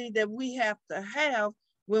mentality that we have to have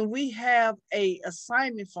when we have an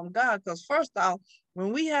assignment from God. Because first off,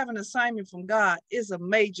 when we have an assignment from God, it's a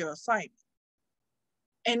major assignment.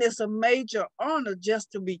 And it's a major honor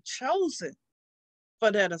just to be chosen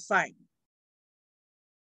for that assignment.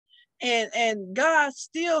 And God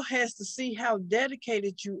still has to see how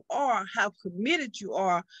dedicated you are, how committed you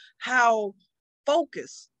are, how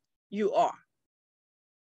focused you are.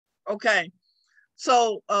 Okay,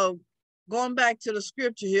 so going back to the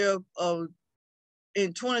scripture here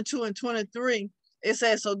in 22 and 23, it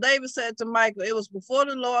says, so David said to Michal, it was before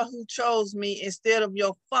the Lord who chose me instead of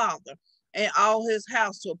your father and all his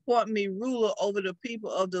house to appoint me ruler over the people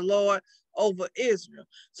of the Lord, over Israel.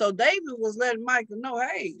 So David was letting Michal know,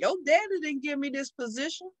 hey, your daddy didn't give me this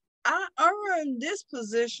position. I earned this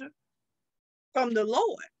position from the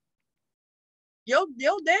Lord. Your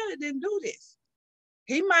daddy didn't do this.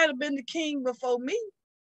 He might have been the king before me,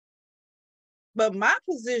 but my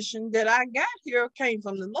position that I got here came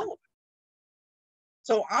from the Lord.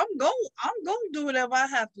 So I'm going to do whatever I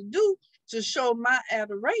have to do to show my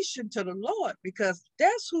adoration to the Lord, because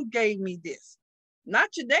that's who gave me this,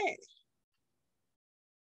 not your daddy.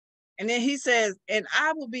 And then he says, and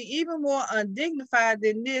I will be even more undignified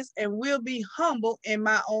than this and will be humble in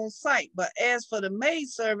my own sight. But as for the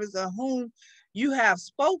maidservants of whom you have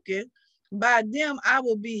spoken, by them I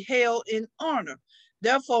will be held in honor.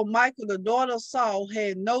 Therefore, Michal, the daughter of Saul,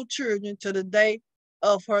 had no children to the day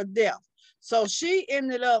of her death. So she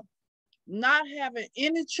ended up not having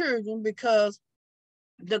any children because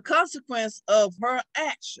the consequence of her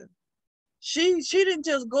action. She didn't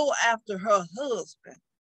just go after her husband.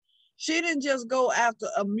 She didn't just go after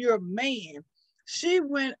a mere man. She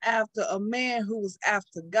went after a man who was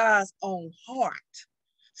after God's own heart.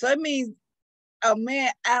 So it means a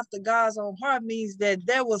man after God's own heart means that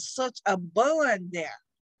there was such a bond there.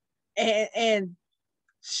 And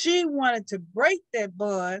she wanted to break that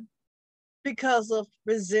bond because of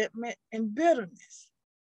resentment and bitterness.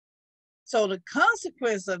 So the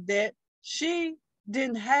consequence of that, she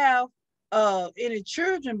didn't have any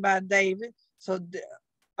children by David. So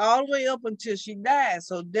all the way up until she died.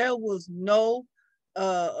 So there was no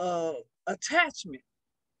attachment.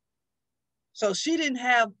 So she didn't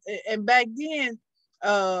have, and back then,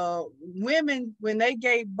 women, when they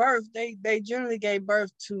gave birth, they generally gave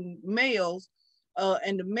birth to males,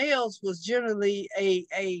 And the males was generally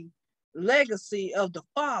a legacy of the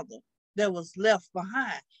father that was left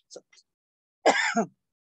behind.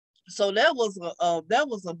 So that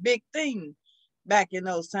was a big thing back in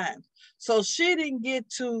those times. So she didn't get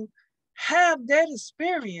to have that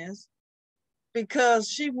experience because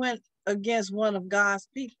she went against one of God's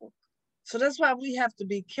people. So that's why we have to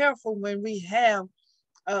be careful when we have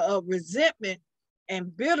a resentment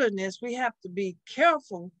and bitterness. We have to be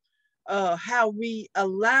careful how we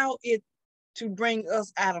allow it to bring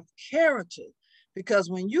us out of character. Because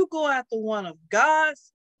when you go after one of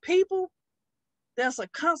God's people, there's a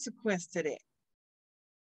consequence to that.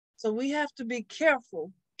 So we have to be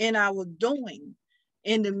careful in our doing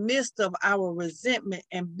in the midst of our resentment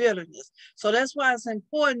and bitterness. So that's why it's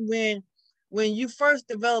important when you first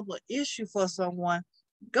develop an issue for someone,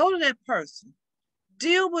 go to that person,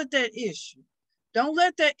 deal with that issue. Don't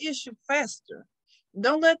let that issue fester.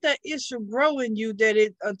 Don't let that issue grow in you that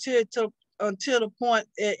it until the point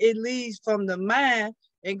it leaves from the mind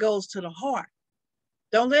and goes to the heart.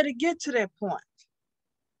 Don't let it get to that point.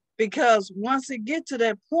 Because once it gets to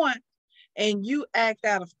that point and you act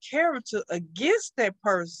out of character against that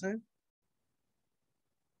person,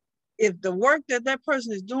 if the work that that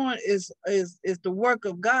person is doing is the work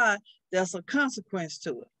of God, there's a consequence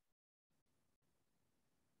to it.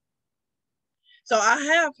 So I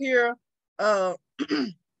have here,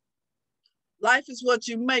 life is what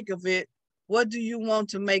you make of it. What do you want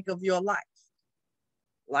to make of your life?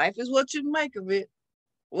 Life is what you make of it.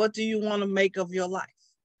 What do you want to make of your life?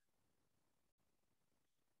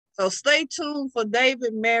 So stay tuned for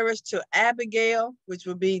David's marriage to Abigail, which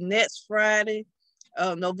will be next Friday,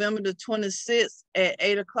 November the 26th at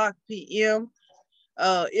 8:00 p.m.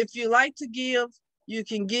 If you like to give, you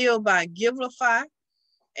can give by Givelify.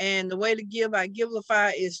 And the way to give by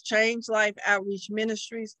Givelify is Change Life Outreach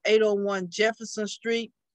Ministries, 801 Jefferson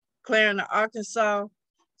Street, Clarendon, Arkansas,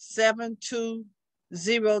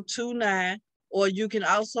 72029. Or you can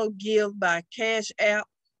also give by Cash App,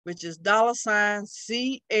 which is $CLOM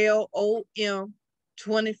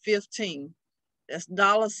 2015. That's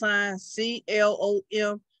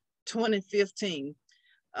 $CLOM 2015.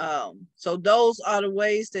 So those are the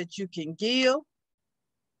ways that you can give.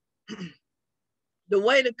 The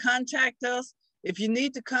way to contact us, if you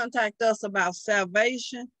need to contact us about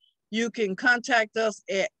salvation, you can contact us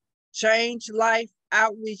at Change Life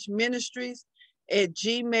Outreach Ministries at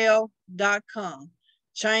gmail.com.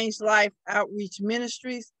 Change Life Outreach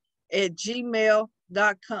Ministries at gmail.com.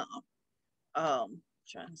 Trying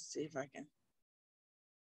to see if I can.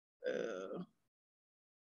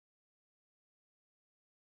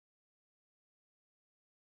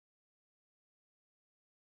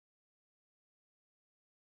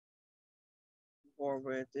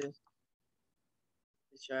 Forward this.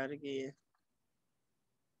 Let's try it again.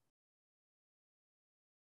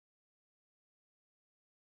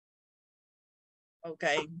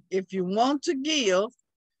 Okay, if you want to give,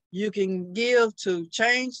 you can give to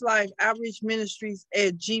Change Life Outreach Ministries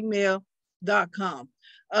at gmail.com.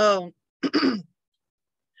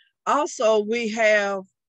 Also, we have,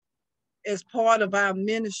 as part of our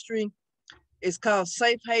ministry, it's called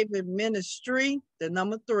Safe Haven Ministry, the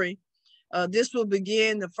number 3. This will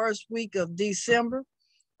begin the first week of December.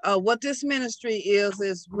 What this ministry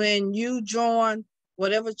is when you join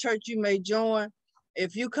whatever church you may join,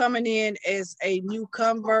 if you coming in as a new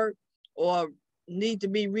convert or need to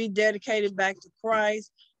be rededicated back to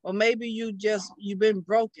Christ, or maybe you've been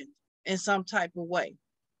broken in some type of way.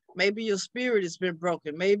 Maybe your spirit has been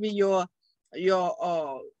broken. Maybe your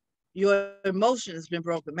emotion has been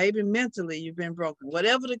broken. Maybe mentally you've been broken.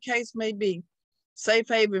 Whatever the case may be, Safe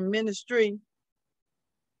Haven Ministry.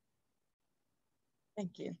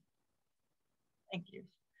 Thank you. Thank you.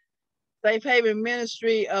 Safe Haven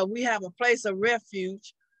Ministry, we have a place of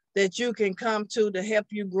refuge that you can come to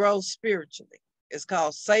help you grow spiritually. It's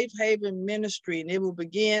called Safe Haven Ministry, and it will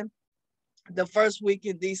begin the first week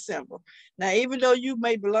in December. Now, even though you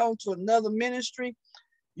may belong to another ministry,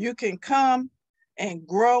 you can come and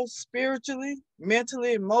grow spiritually,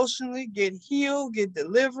 mentally, emotionally, get healed, get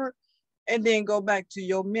delivered, and then go back to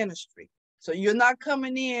your ministry. So you're not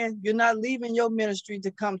coming in, you're not leaving your ministry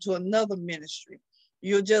to come to another ministry.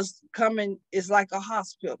 You're just coming, it's like a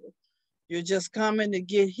hospital. You're just coming to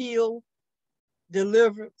get healed,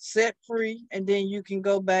 delivered, set free, and then you can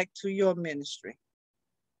go back to your ministry.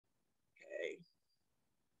 Okay.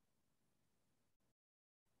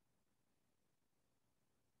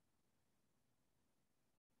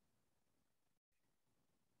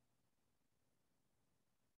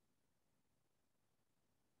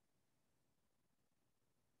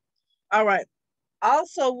 All right.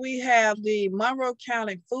 Also, we have the Monroe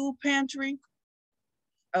County Food Pantry.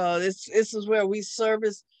 This is where we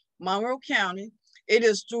service Monroe County. It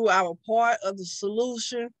is through our part of the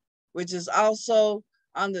solution, which is also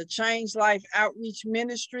under Change Life Outreach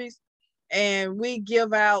Ministries. And we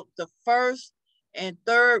give out the first and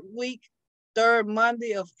third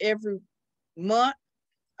Monday of every month.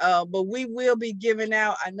 But we will be giving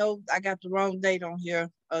out, I know I got the wrong date on here.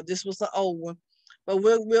 This was the old one, but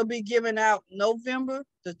we'll be giving out November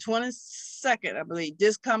the 22nd, I believe,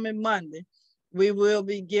 this coming Monday. We will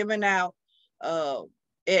be giving out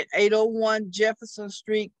at 801 Jefferson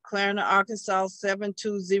Street, Clarendon, Arkansas,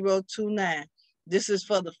 72029. This is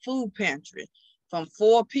for the food pantry from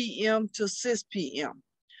 4 p.m. to 6 p.m.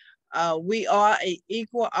 We are an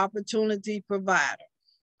equal opportunity provider.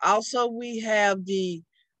 Also, we have the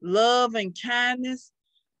Love and Kindness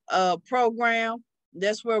program.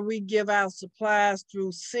 That's where we give out supplies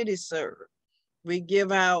through CityServe. We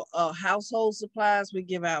give out household supplies. We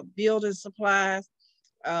give out building supplies.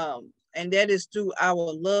 And that is through our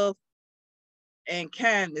Love and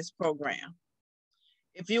Kindness program.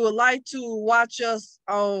 If you would like to watch us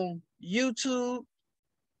on YouTube,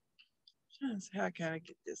 how can I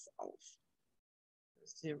get this off?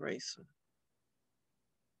 Let's see, eraser.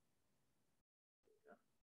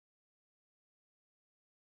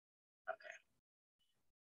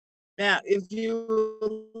 Now, if you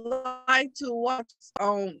would like to watch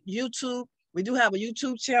on YouTube, we do have a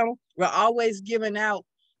YouTube channel. We're always giving out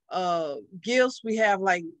gifts. We have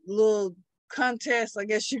like little contests, I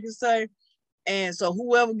guess you could say. And so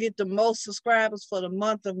whoever get the most subscribers for the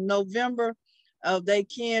month of November, they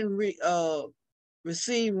can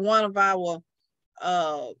receive one of our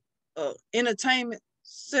entertainment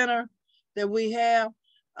center that we have.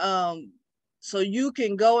 So you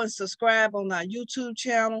can go and subscribe on our YouTube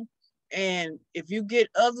channel. And if you get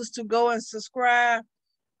others to go and subscribe,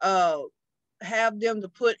 have them to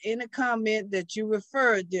put in a comment that you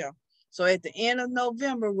referred them. So at the end of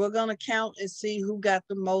November, we're going to count and see who got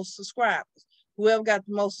the most subscribers. Whoever got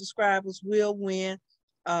the most subscribers will win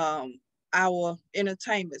our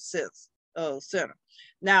entertainment center.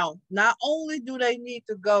 Now, not only do they need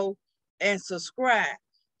to go and subscribe,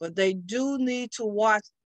 but they do need to watch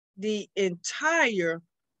the entire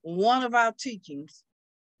one of our teachings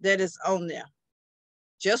that is on there.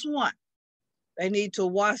 Just one. They need to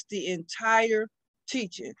watch the entire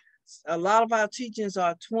teaching. A lot of our teachings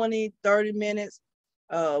are 20, 30 minutes.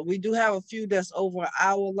 We do have a few that's over an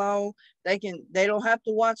hour long. They don't have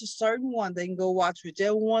to watch a certain one. They can go watch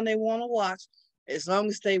whichever one they want to watch, as long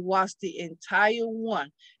as they watch the entire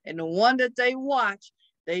one. And the one that they watch,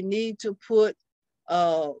 they need to put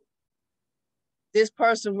this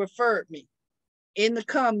person referred me in the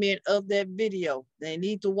comment of that video. They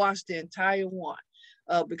need to watch the entire one,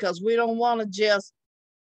 because we don't want to just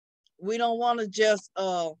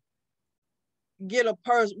get a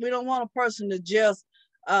person. We don't want a person to just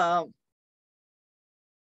come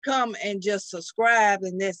and just subscribe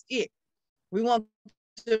and that's it. We want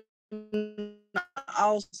to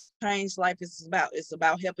also change life. It's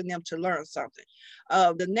about helping them to learn something.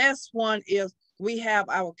 The next one is we have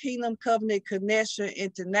our Kingdom Covenant Connection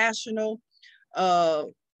International,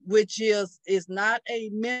 which is not a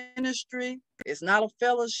ministry, it's not a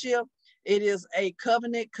fellowship, it is a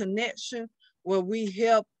covenant connection where we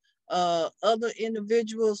help other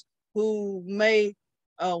individuals who may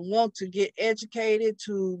want to get educated,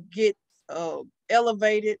 to get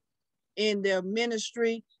elevated in their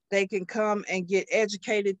ministry. They can come and get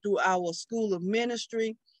educated through our School of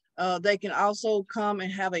Ministry. They can also come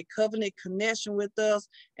and have a covenant connection with us,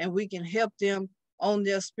 and we can help them on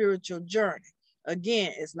their spiritual journey.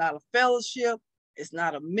 Again, it's not a fellowship, it's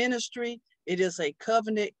not a ministry, it is a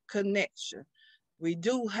covenant connection. We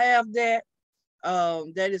do have that.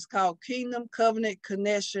 That is called Kingdom Covenant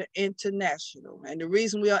Connection International. And the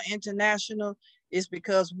reason we are international is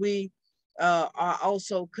because we are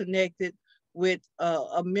also connected with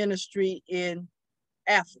a ministry in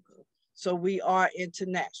Africa. So we are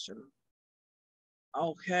international.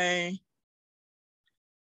 Okay.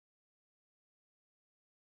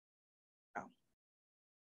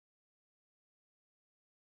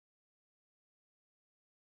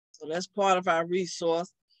 So that's part of our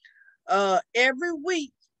resource. Every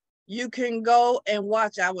week, you can go and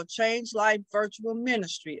watch our Change Life virtual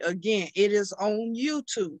ministry. Again, it is on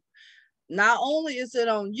YouTube. Not only is it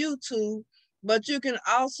on YouTube, but you can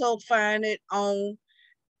also find it on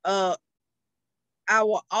our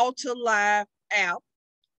Altar Live app.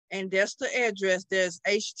 And that's the address. There's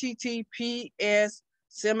https://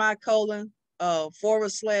 / or /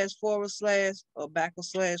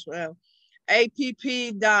 whatever.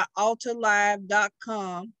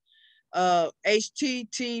 app.alterlive.com,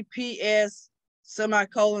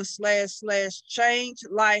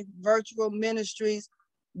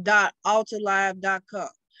 https://changelifevirtualministries.alterlive.com.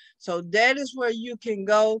 So that is where you can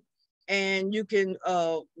go and you can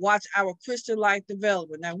watch our Christian Life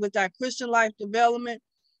Development. Now, with our Christian Life Development,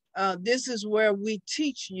 this is where we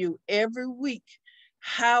teach you every week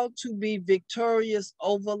how to be victorious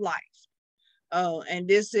over life. And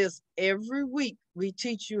this is every week we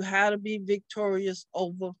teach you how to be victorious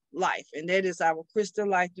over life. And that is our Christian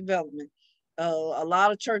Life Development. A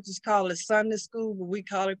lot of churches call it Sunday school, but we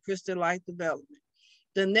call it Christian Life Development.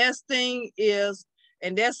 The next thing is,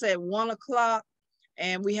 and that's at 1 o'clock,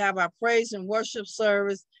 and we have our praise and worship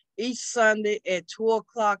service each Sunday at 2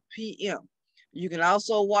 o'clock p.m. You can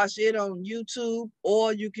also watch it on YouTube,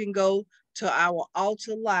 or you can go to our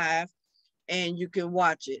Altar Live and you can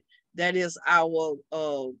watch it. That is our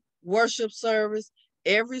worship service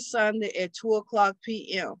every Sunday at 2 o'clock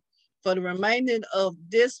p.m. For the remainder of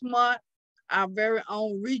this month, our very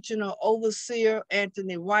own regional overseer,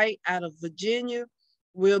 Anthony White, out of Virginia,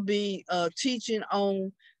 will be teaching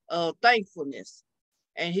on thankfulness.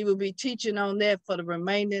 And he will be teaching on that for the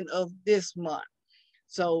remainder of this month.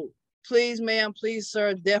 So please, ma'am, please,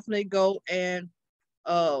 sir, definitely go and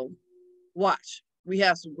watch. We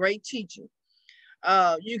have some great teaching.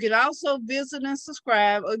 You can also visit and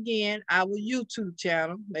subscribe, again, our YouTube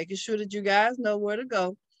channel, making sure that you guys know where to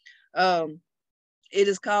go. It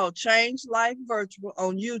is called Change Life Virtual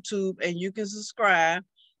on YouTube, and you can subscribe.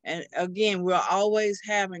 And again, we're always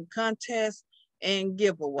having contests and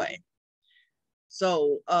giveaway.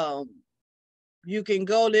 So you can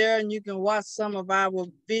go there and you can watch some of our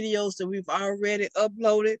videos that we've already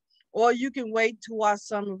uploaded, or you can wait to watch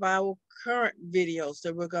some of our current videos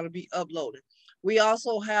that we're going to be uploading. We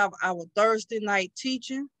also have our Thursday night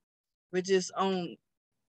teaching, which is on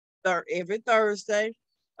every Thursday.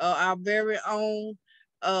 Our very own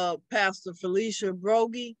Pastor Felicia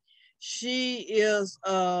Brogy, she's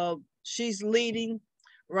leading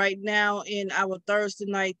right now in our Thursday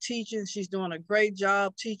night teaching. She's doing a great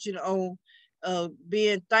job teaching on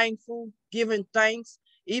being thankful, giving thanks,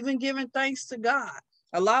 even giving thanks to God.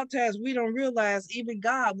 A lot of times we don't realize even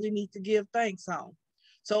God we need to give thanks on.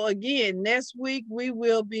 So again, next week we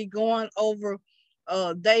will be going over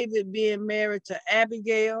David being married to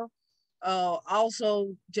Abigail.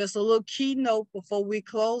 Also, just a little keynote before we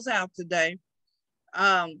close out today.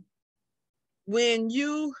 When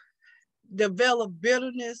you develop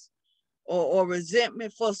bitterness or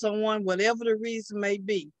resentment for someone, whatever the reason may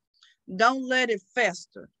be, don't let it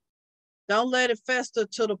fester. Don't let it fester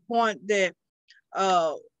to the point that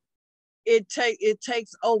it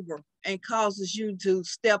takes over and causes you to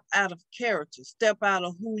step out of character, step out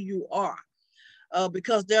of who you are,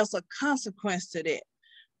 because there's a consequence to that.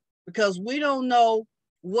 Because we don't know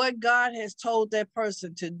what God has told that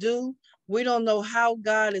person to do. We don't know how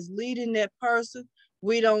God is leading that person.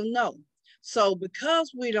 We don't know. So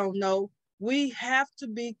because we don't know, we have to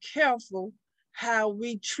be careful how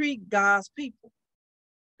we treat God's people.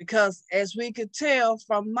 Because as we could tell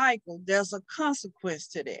from Michael, there's a consequence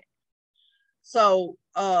to that. So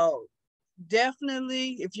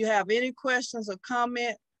definitely, if you have any questions or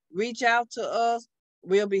comment, reach out to us.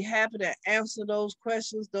 We'll be happy to answer those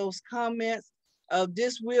questions, those comments.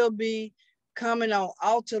 This will be coming on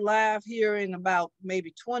Altar Live here in about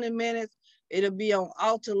maybe 20 minutes. It'll be on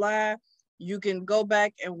Altar Live. You can go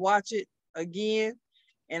back and watch it again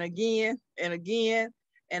and again and again.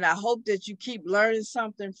 And I hope that you keep learning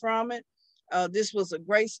something from it. This was a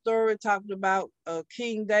great story talking about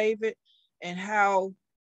King David and how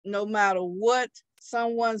no matter what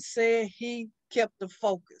someone said, he kept the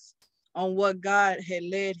focus on what God had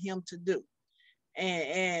led him to do.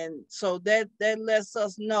 And so that lets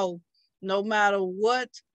us know, no matter what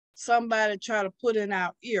somebody try to put in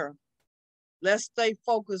our ear, let's stay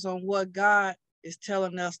focused on what God is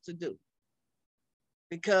telling us to do.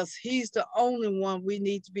 Because he's the only one we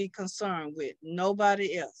need to be concerned with,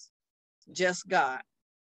 nobody else, just God.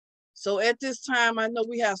 So at this time, I know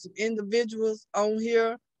we have some individuals on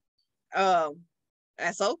here.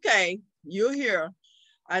 That's okay, you're here.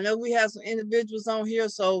 I know we have some individuals on here,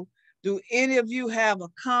 so do any of you have a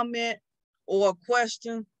comment or a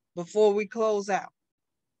question before we close out?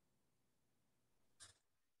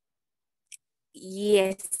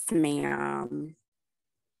 Yes, ma'am.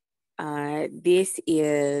 This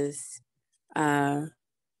is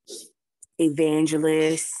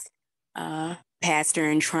evangelist, pastor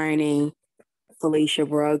in training, Felicia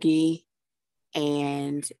Brogy.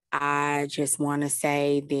 And I just want to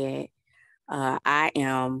say that I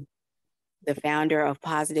am the founder of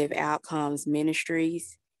Positive Outcomes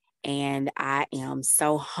Ministries. And I am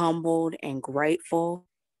so humbled and grateful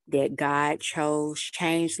that God chose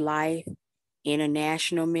Change Life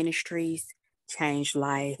International Ministries, Change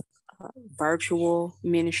Life Virtual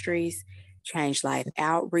Ministries, Change Life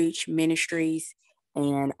Outreach Ministries,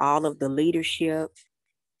 and all of the leadership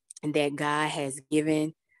that God has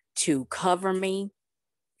given to cover me,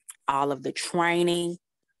 all of the training.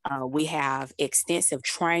 We have extensive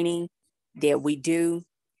training that we do.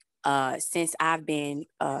 Since I've been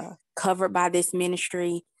covered by this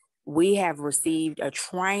ministry, we have received a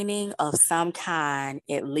training of some kind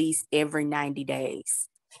at least every 90 days.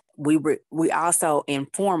 We also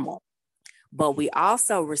informal, but we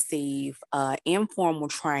also receive informal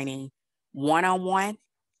training one-on-one.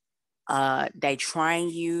 They train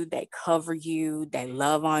you, they cover you, they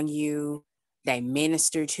love on you, they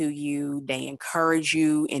minister to you, they encourage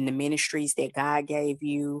you in the ministries that God gave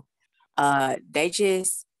you. They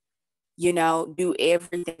just, do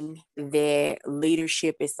everything that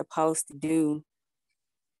leadership is supposed to do.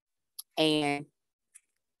 And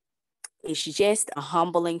it's just a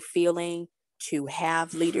humbling feeling to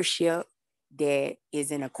have leadership that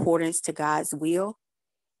is in accordance to God's will.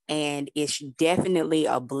 And it's definitely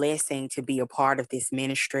a blessing to be a part of this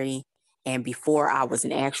ministry. And before I was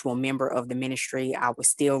an actual member of the ministry, I was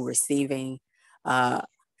still receiving a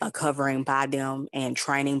covering by them and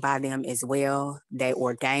training by them as well. They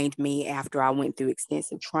ordained me after I went through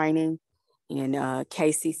extensive training in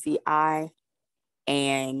KCCI,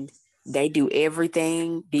 and they do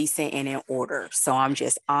everything decent and in order. So I'm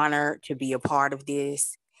just honored to be a part of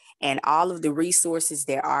this, and all of the resources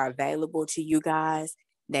that are available to you guys.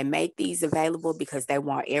 They make these available because they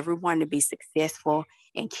want everyone to be successful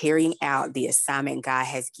in carrying out the assignment God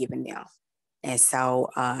has given them. And so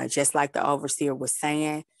just like the overseer was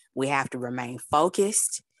saying, we have to remain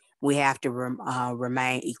focused. We have to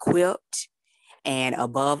remain equipped. And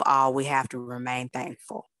above all, we have to remain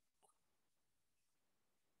thankful.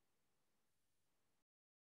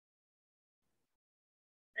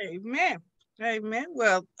 Amen. Amen.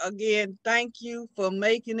 Well, again, thank you for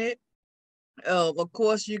making it. Of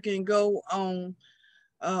course, you can go on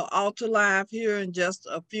Altar Live here in just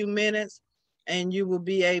a few minutes, and you will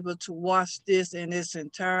be able to watch this in its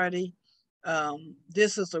entirety.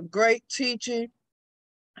 This is a great teaching.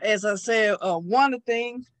 As I said, one of the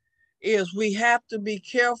things is we have to be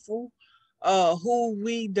careful who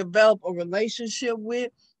we develop a relationship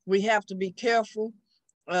with. We have to be careful.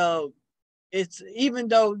 It's even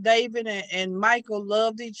though David and Michael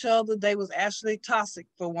loved each other, they was actually toxic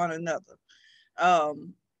for one another.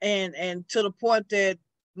 And to the point that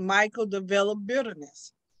Michael developed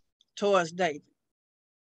bitterness towards David.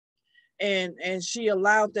 And she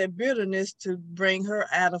allowed that bitterness to bring her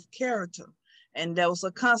out of character. And there was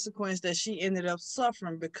a consequence that she ended up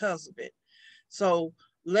suffering because of it. So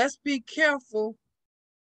let's be careful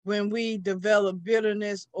when we develop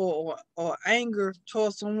bitterness or anger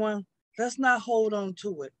towards someone. Let's not hold on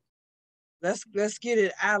to it. Let's get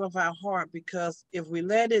it out of our heart, because if we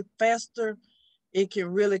let it fester, it can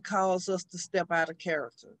really cause us to step out of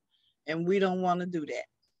character. And we don't want to do that.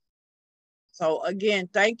 So again,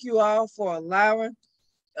 thank you all for allowing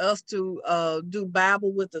us to do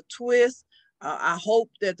Bible with a twist. I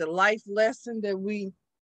hope that the life lesson that we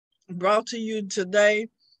brought to you today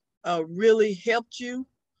really helped you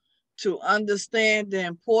to understand the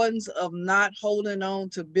importance of not holding on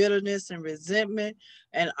to bitterness and resentment,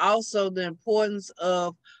 and also the importance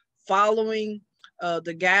of following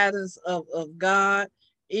the guidance of God,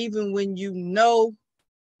 even when you know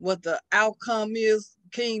what the outcome is.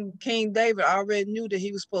 King David already knew that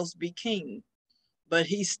he was supposed to be king, but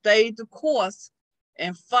he stayed the course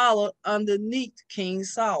and followed underneath King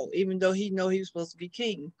Saul, even though he knew he was supposed to be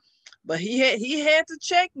king. But he had to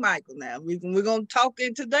check Michael. Now we're gonna talk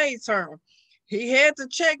in today's term. He had to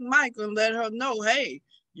check Michael and let her know, hey,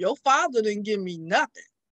 your father didn't give me nothing.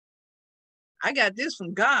 I got this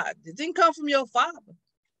from God. It didn't come from your father.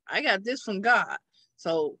 I got this from God.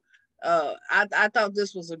 So I thought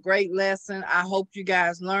this was a great lesson. I hope you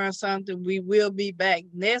guys learned something. We will be back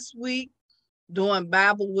next week doing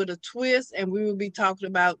Bible with a twist, and we will be talking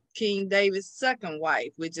about King David's second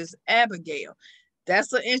wife, which is Abigail.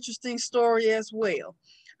 That's an interesting story as well.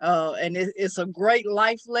 And it's a great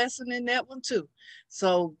life lesson in that one too.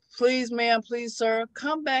 So please, ma'am, please, sir,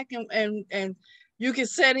 come back and you can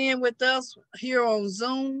set in with us here on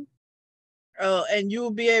Zoom, and you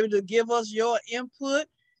will be able to give us your input,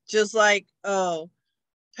 just like as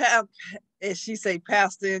she say,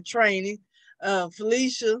 pastor in training,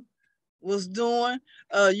 Felicia was doing.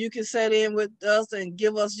 You can set in with us and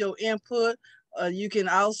give us your input You can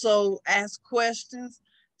also ask questions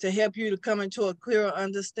to help you to come into a clearer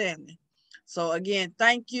understanding. So again,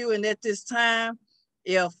 thank you. And at this time,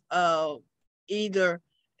 if either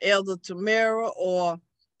Elder Tamara or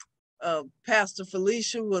Pastor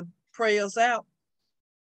Felicia would pray us out.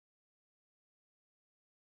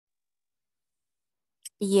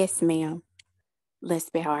 Yes, ma'am. Let's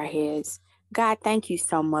bow our heads. God, thank you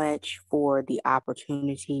so much for the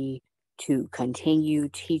opportunity to continue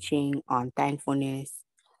teaching on thankfulness.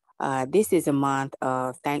 This is a month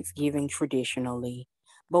of Thanksgiving traditionally,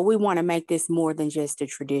 but we want to make this more than just a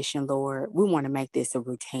tradition, Lord. We want to make this a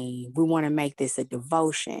routine. We want to make this a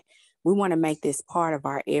devotion. We want to make this part of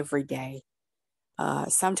our everyday.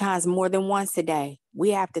 Sometimes more than once a day,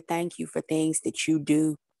 we have to thank you for things that you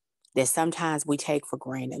do that sometimes we take for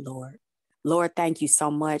granted, Lord. Lord, thank you so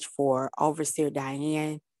much for Overseer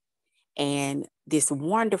Diane and this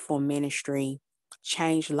wonderful ministry,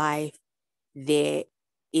 Change Life, that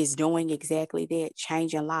is doing exactly that,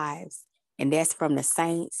 changing lives. And that's from the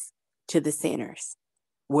saints to the sinners.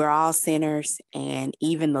 We're all sinners, and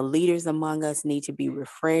even the leaders among us need to be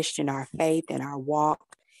refreshed in our faith and our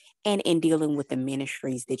walk and in dealing with the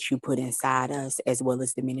ministries that you put inside us, as well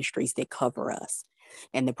as the ministries that cover us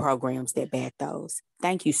and the programs that back those.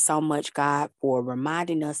 Thank you so much, God, for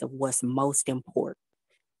reminding us of what's most important,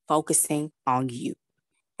 focusing on you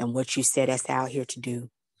and what you set us out here to do.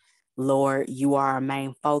 Lord, you are our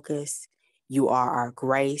main focus. You are our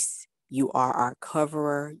grace. You are our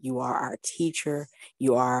coverer. You are our teacher.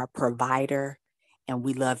 You are our provider. And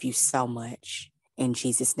we love you so much. In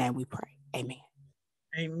Jesus' name we pray. Amen.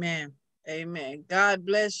 Amen. Amen. God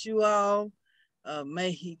bless you all.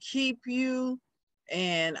 May he keep you.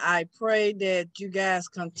 And I pray that you guys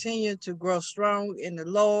continue to grow strong in the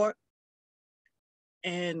Lord.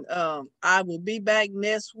 And I will be back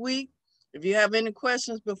next week. If you have any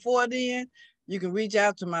questions before then, you can reach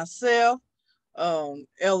out to myself,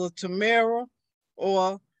 Elder Tamara,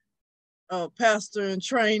 or Pastor in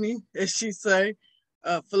Training, as she say,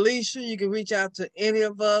 Felicia. You can reach out to any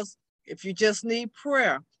of us if you just need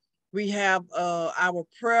prayer. We have our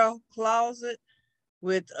prayer closet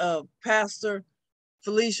with Pastor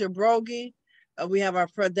Felicia Brogy. We have our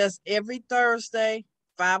prayer. That's every Thursday,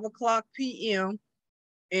 5:00 p.m.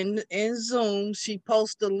 in Zoom. She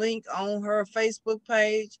posts the link on her Facebook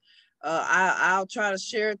page. I'll try to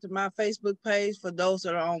share it to my Facebook page for those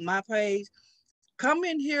that are on my page. Come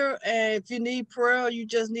in here, and if you need prayer, you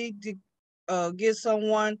just need to get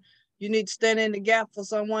someone, you need to stand in the gap for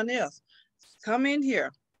someone else. Come in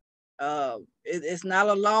here. It's not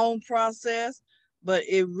a long process, but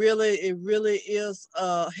it really is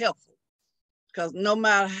helpful, because no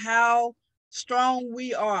matter how strong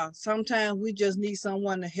we are, sometimes we just need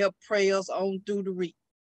someone to help pray us on through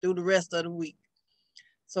the rest of the week.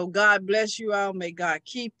 So God bless you all. May God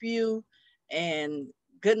keep you, and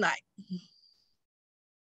good night.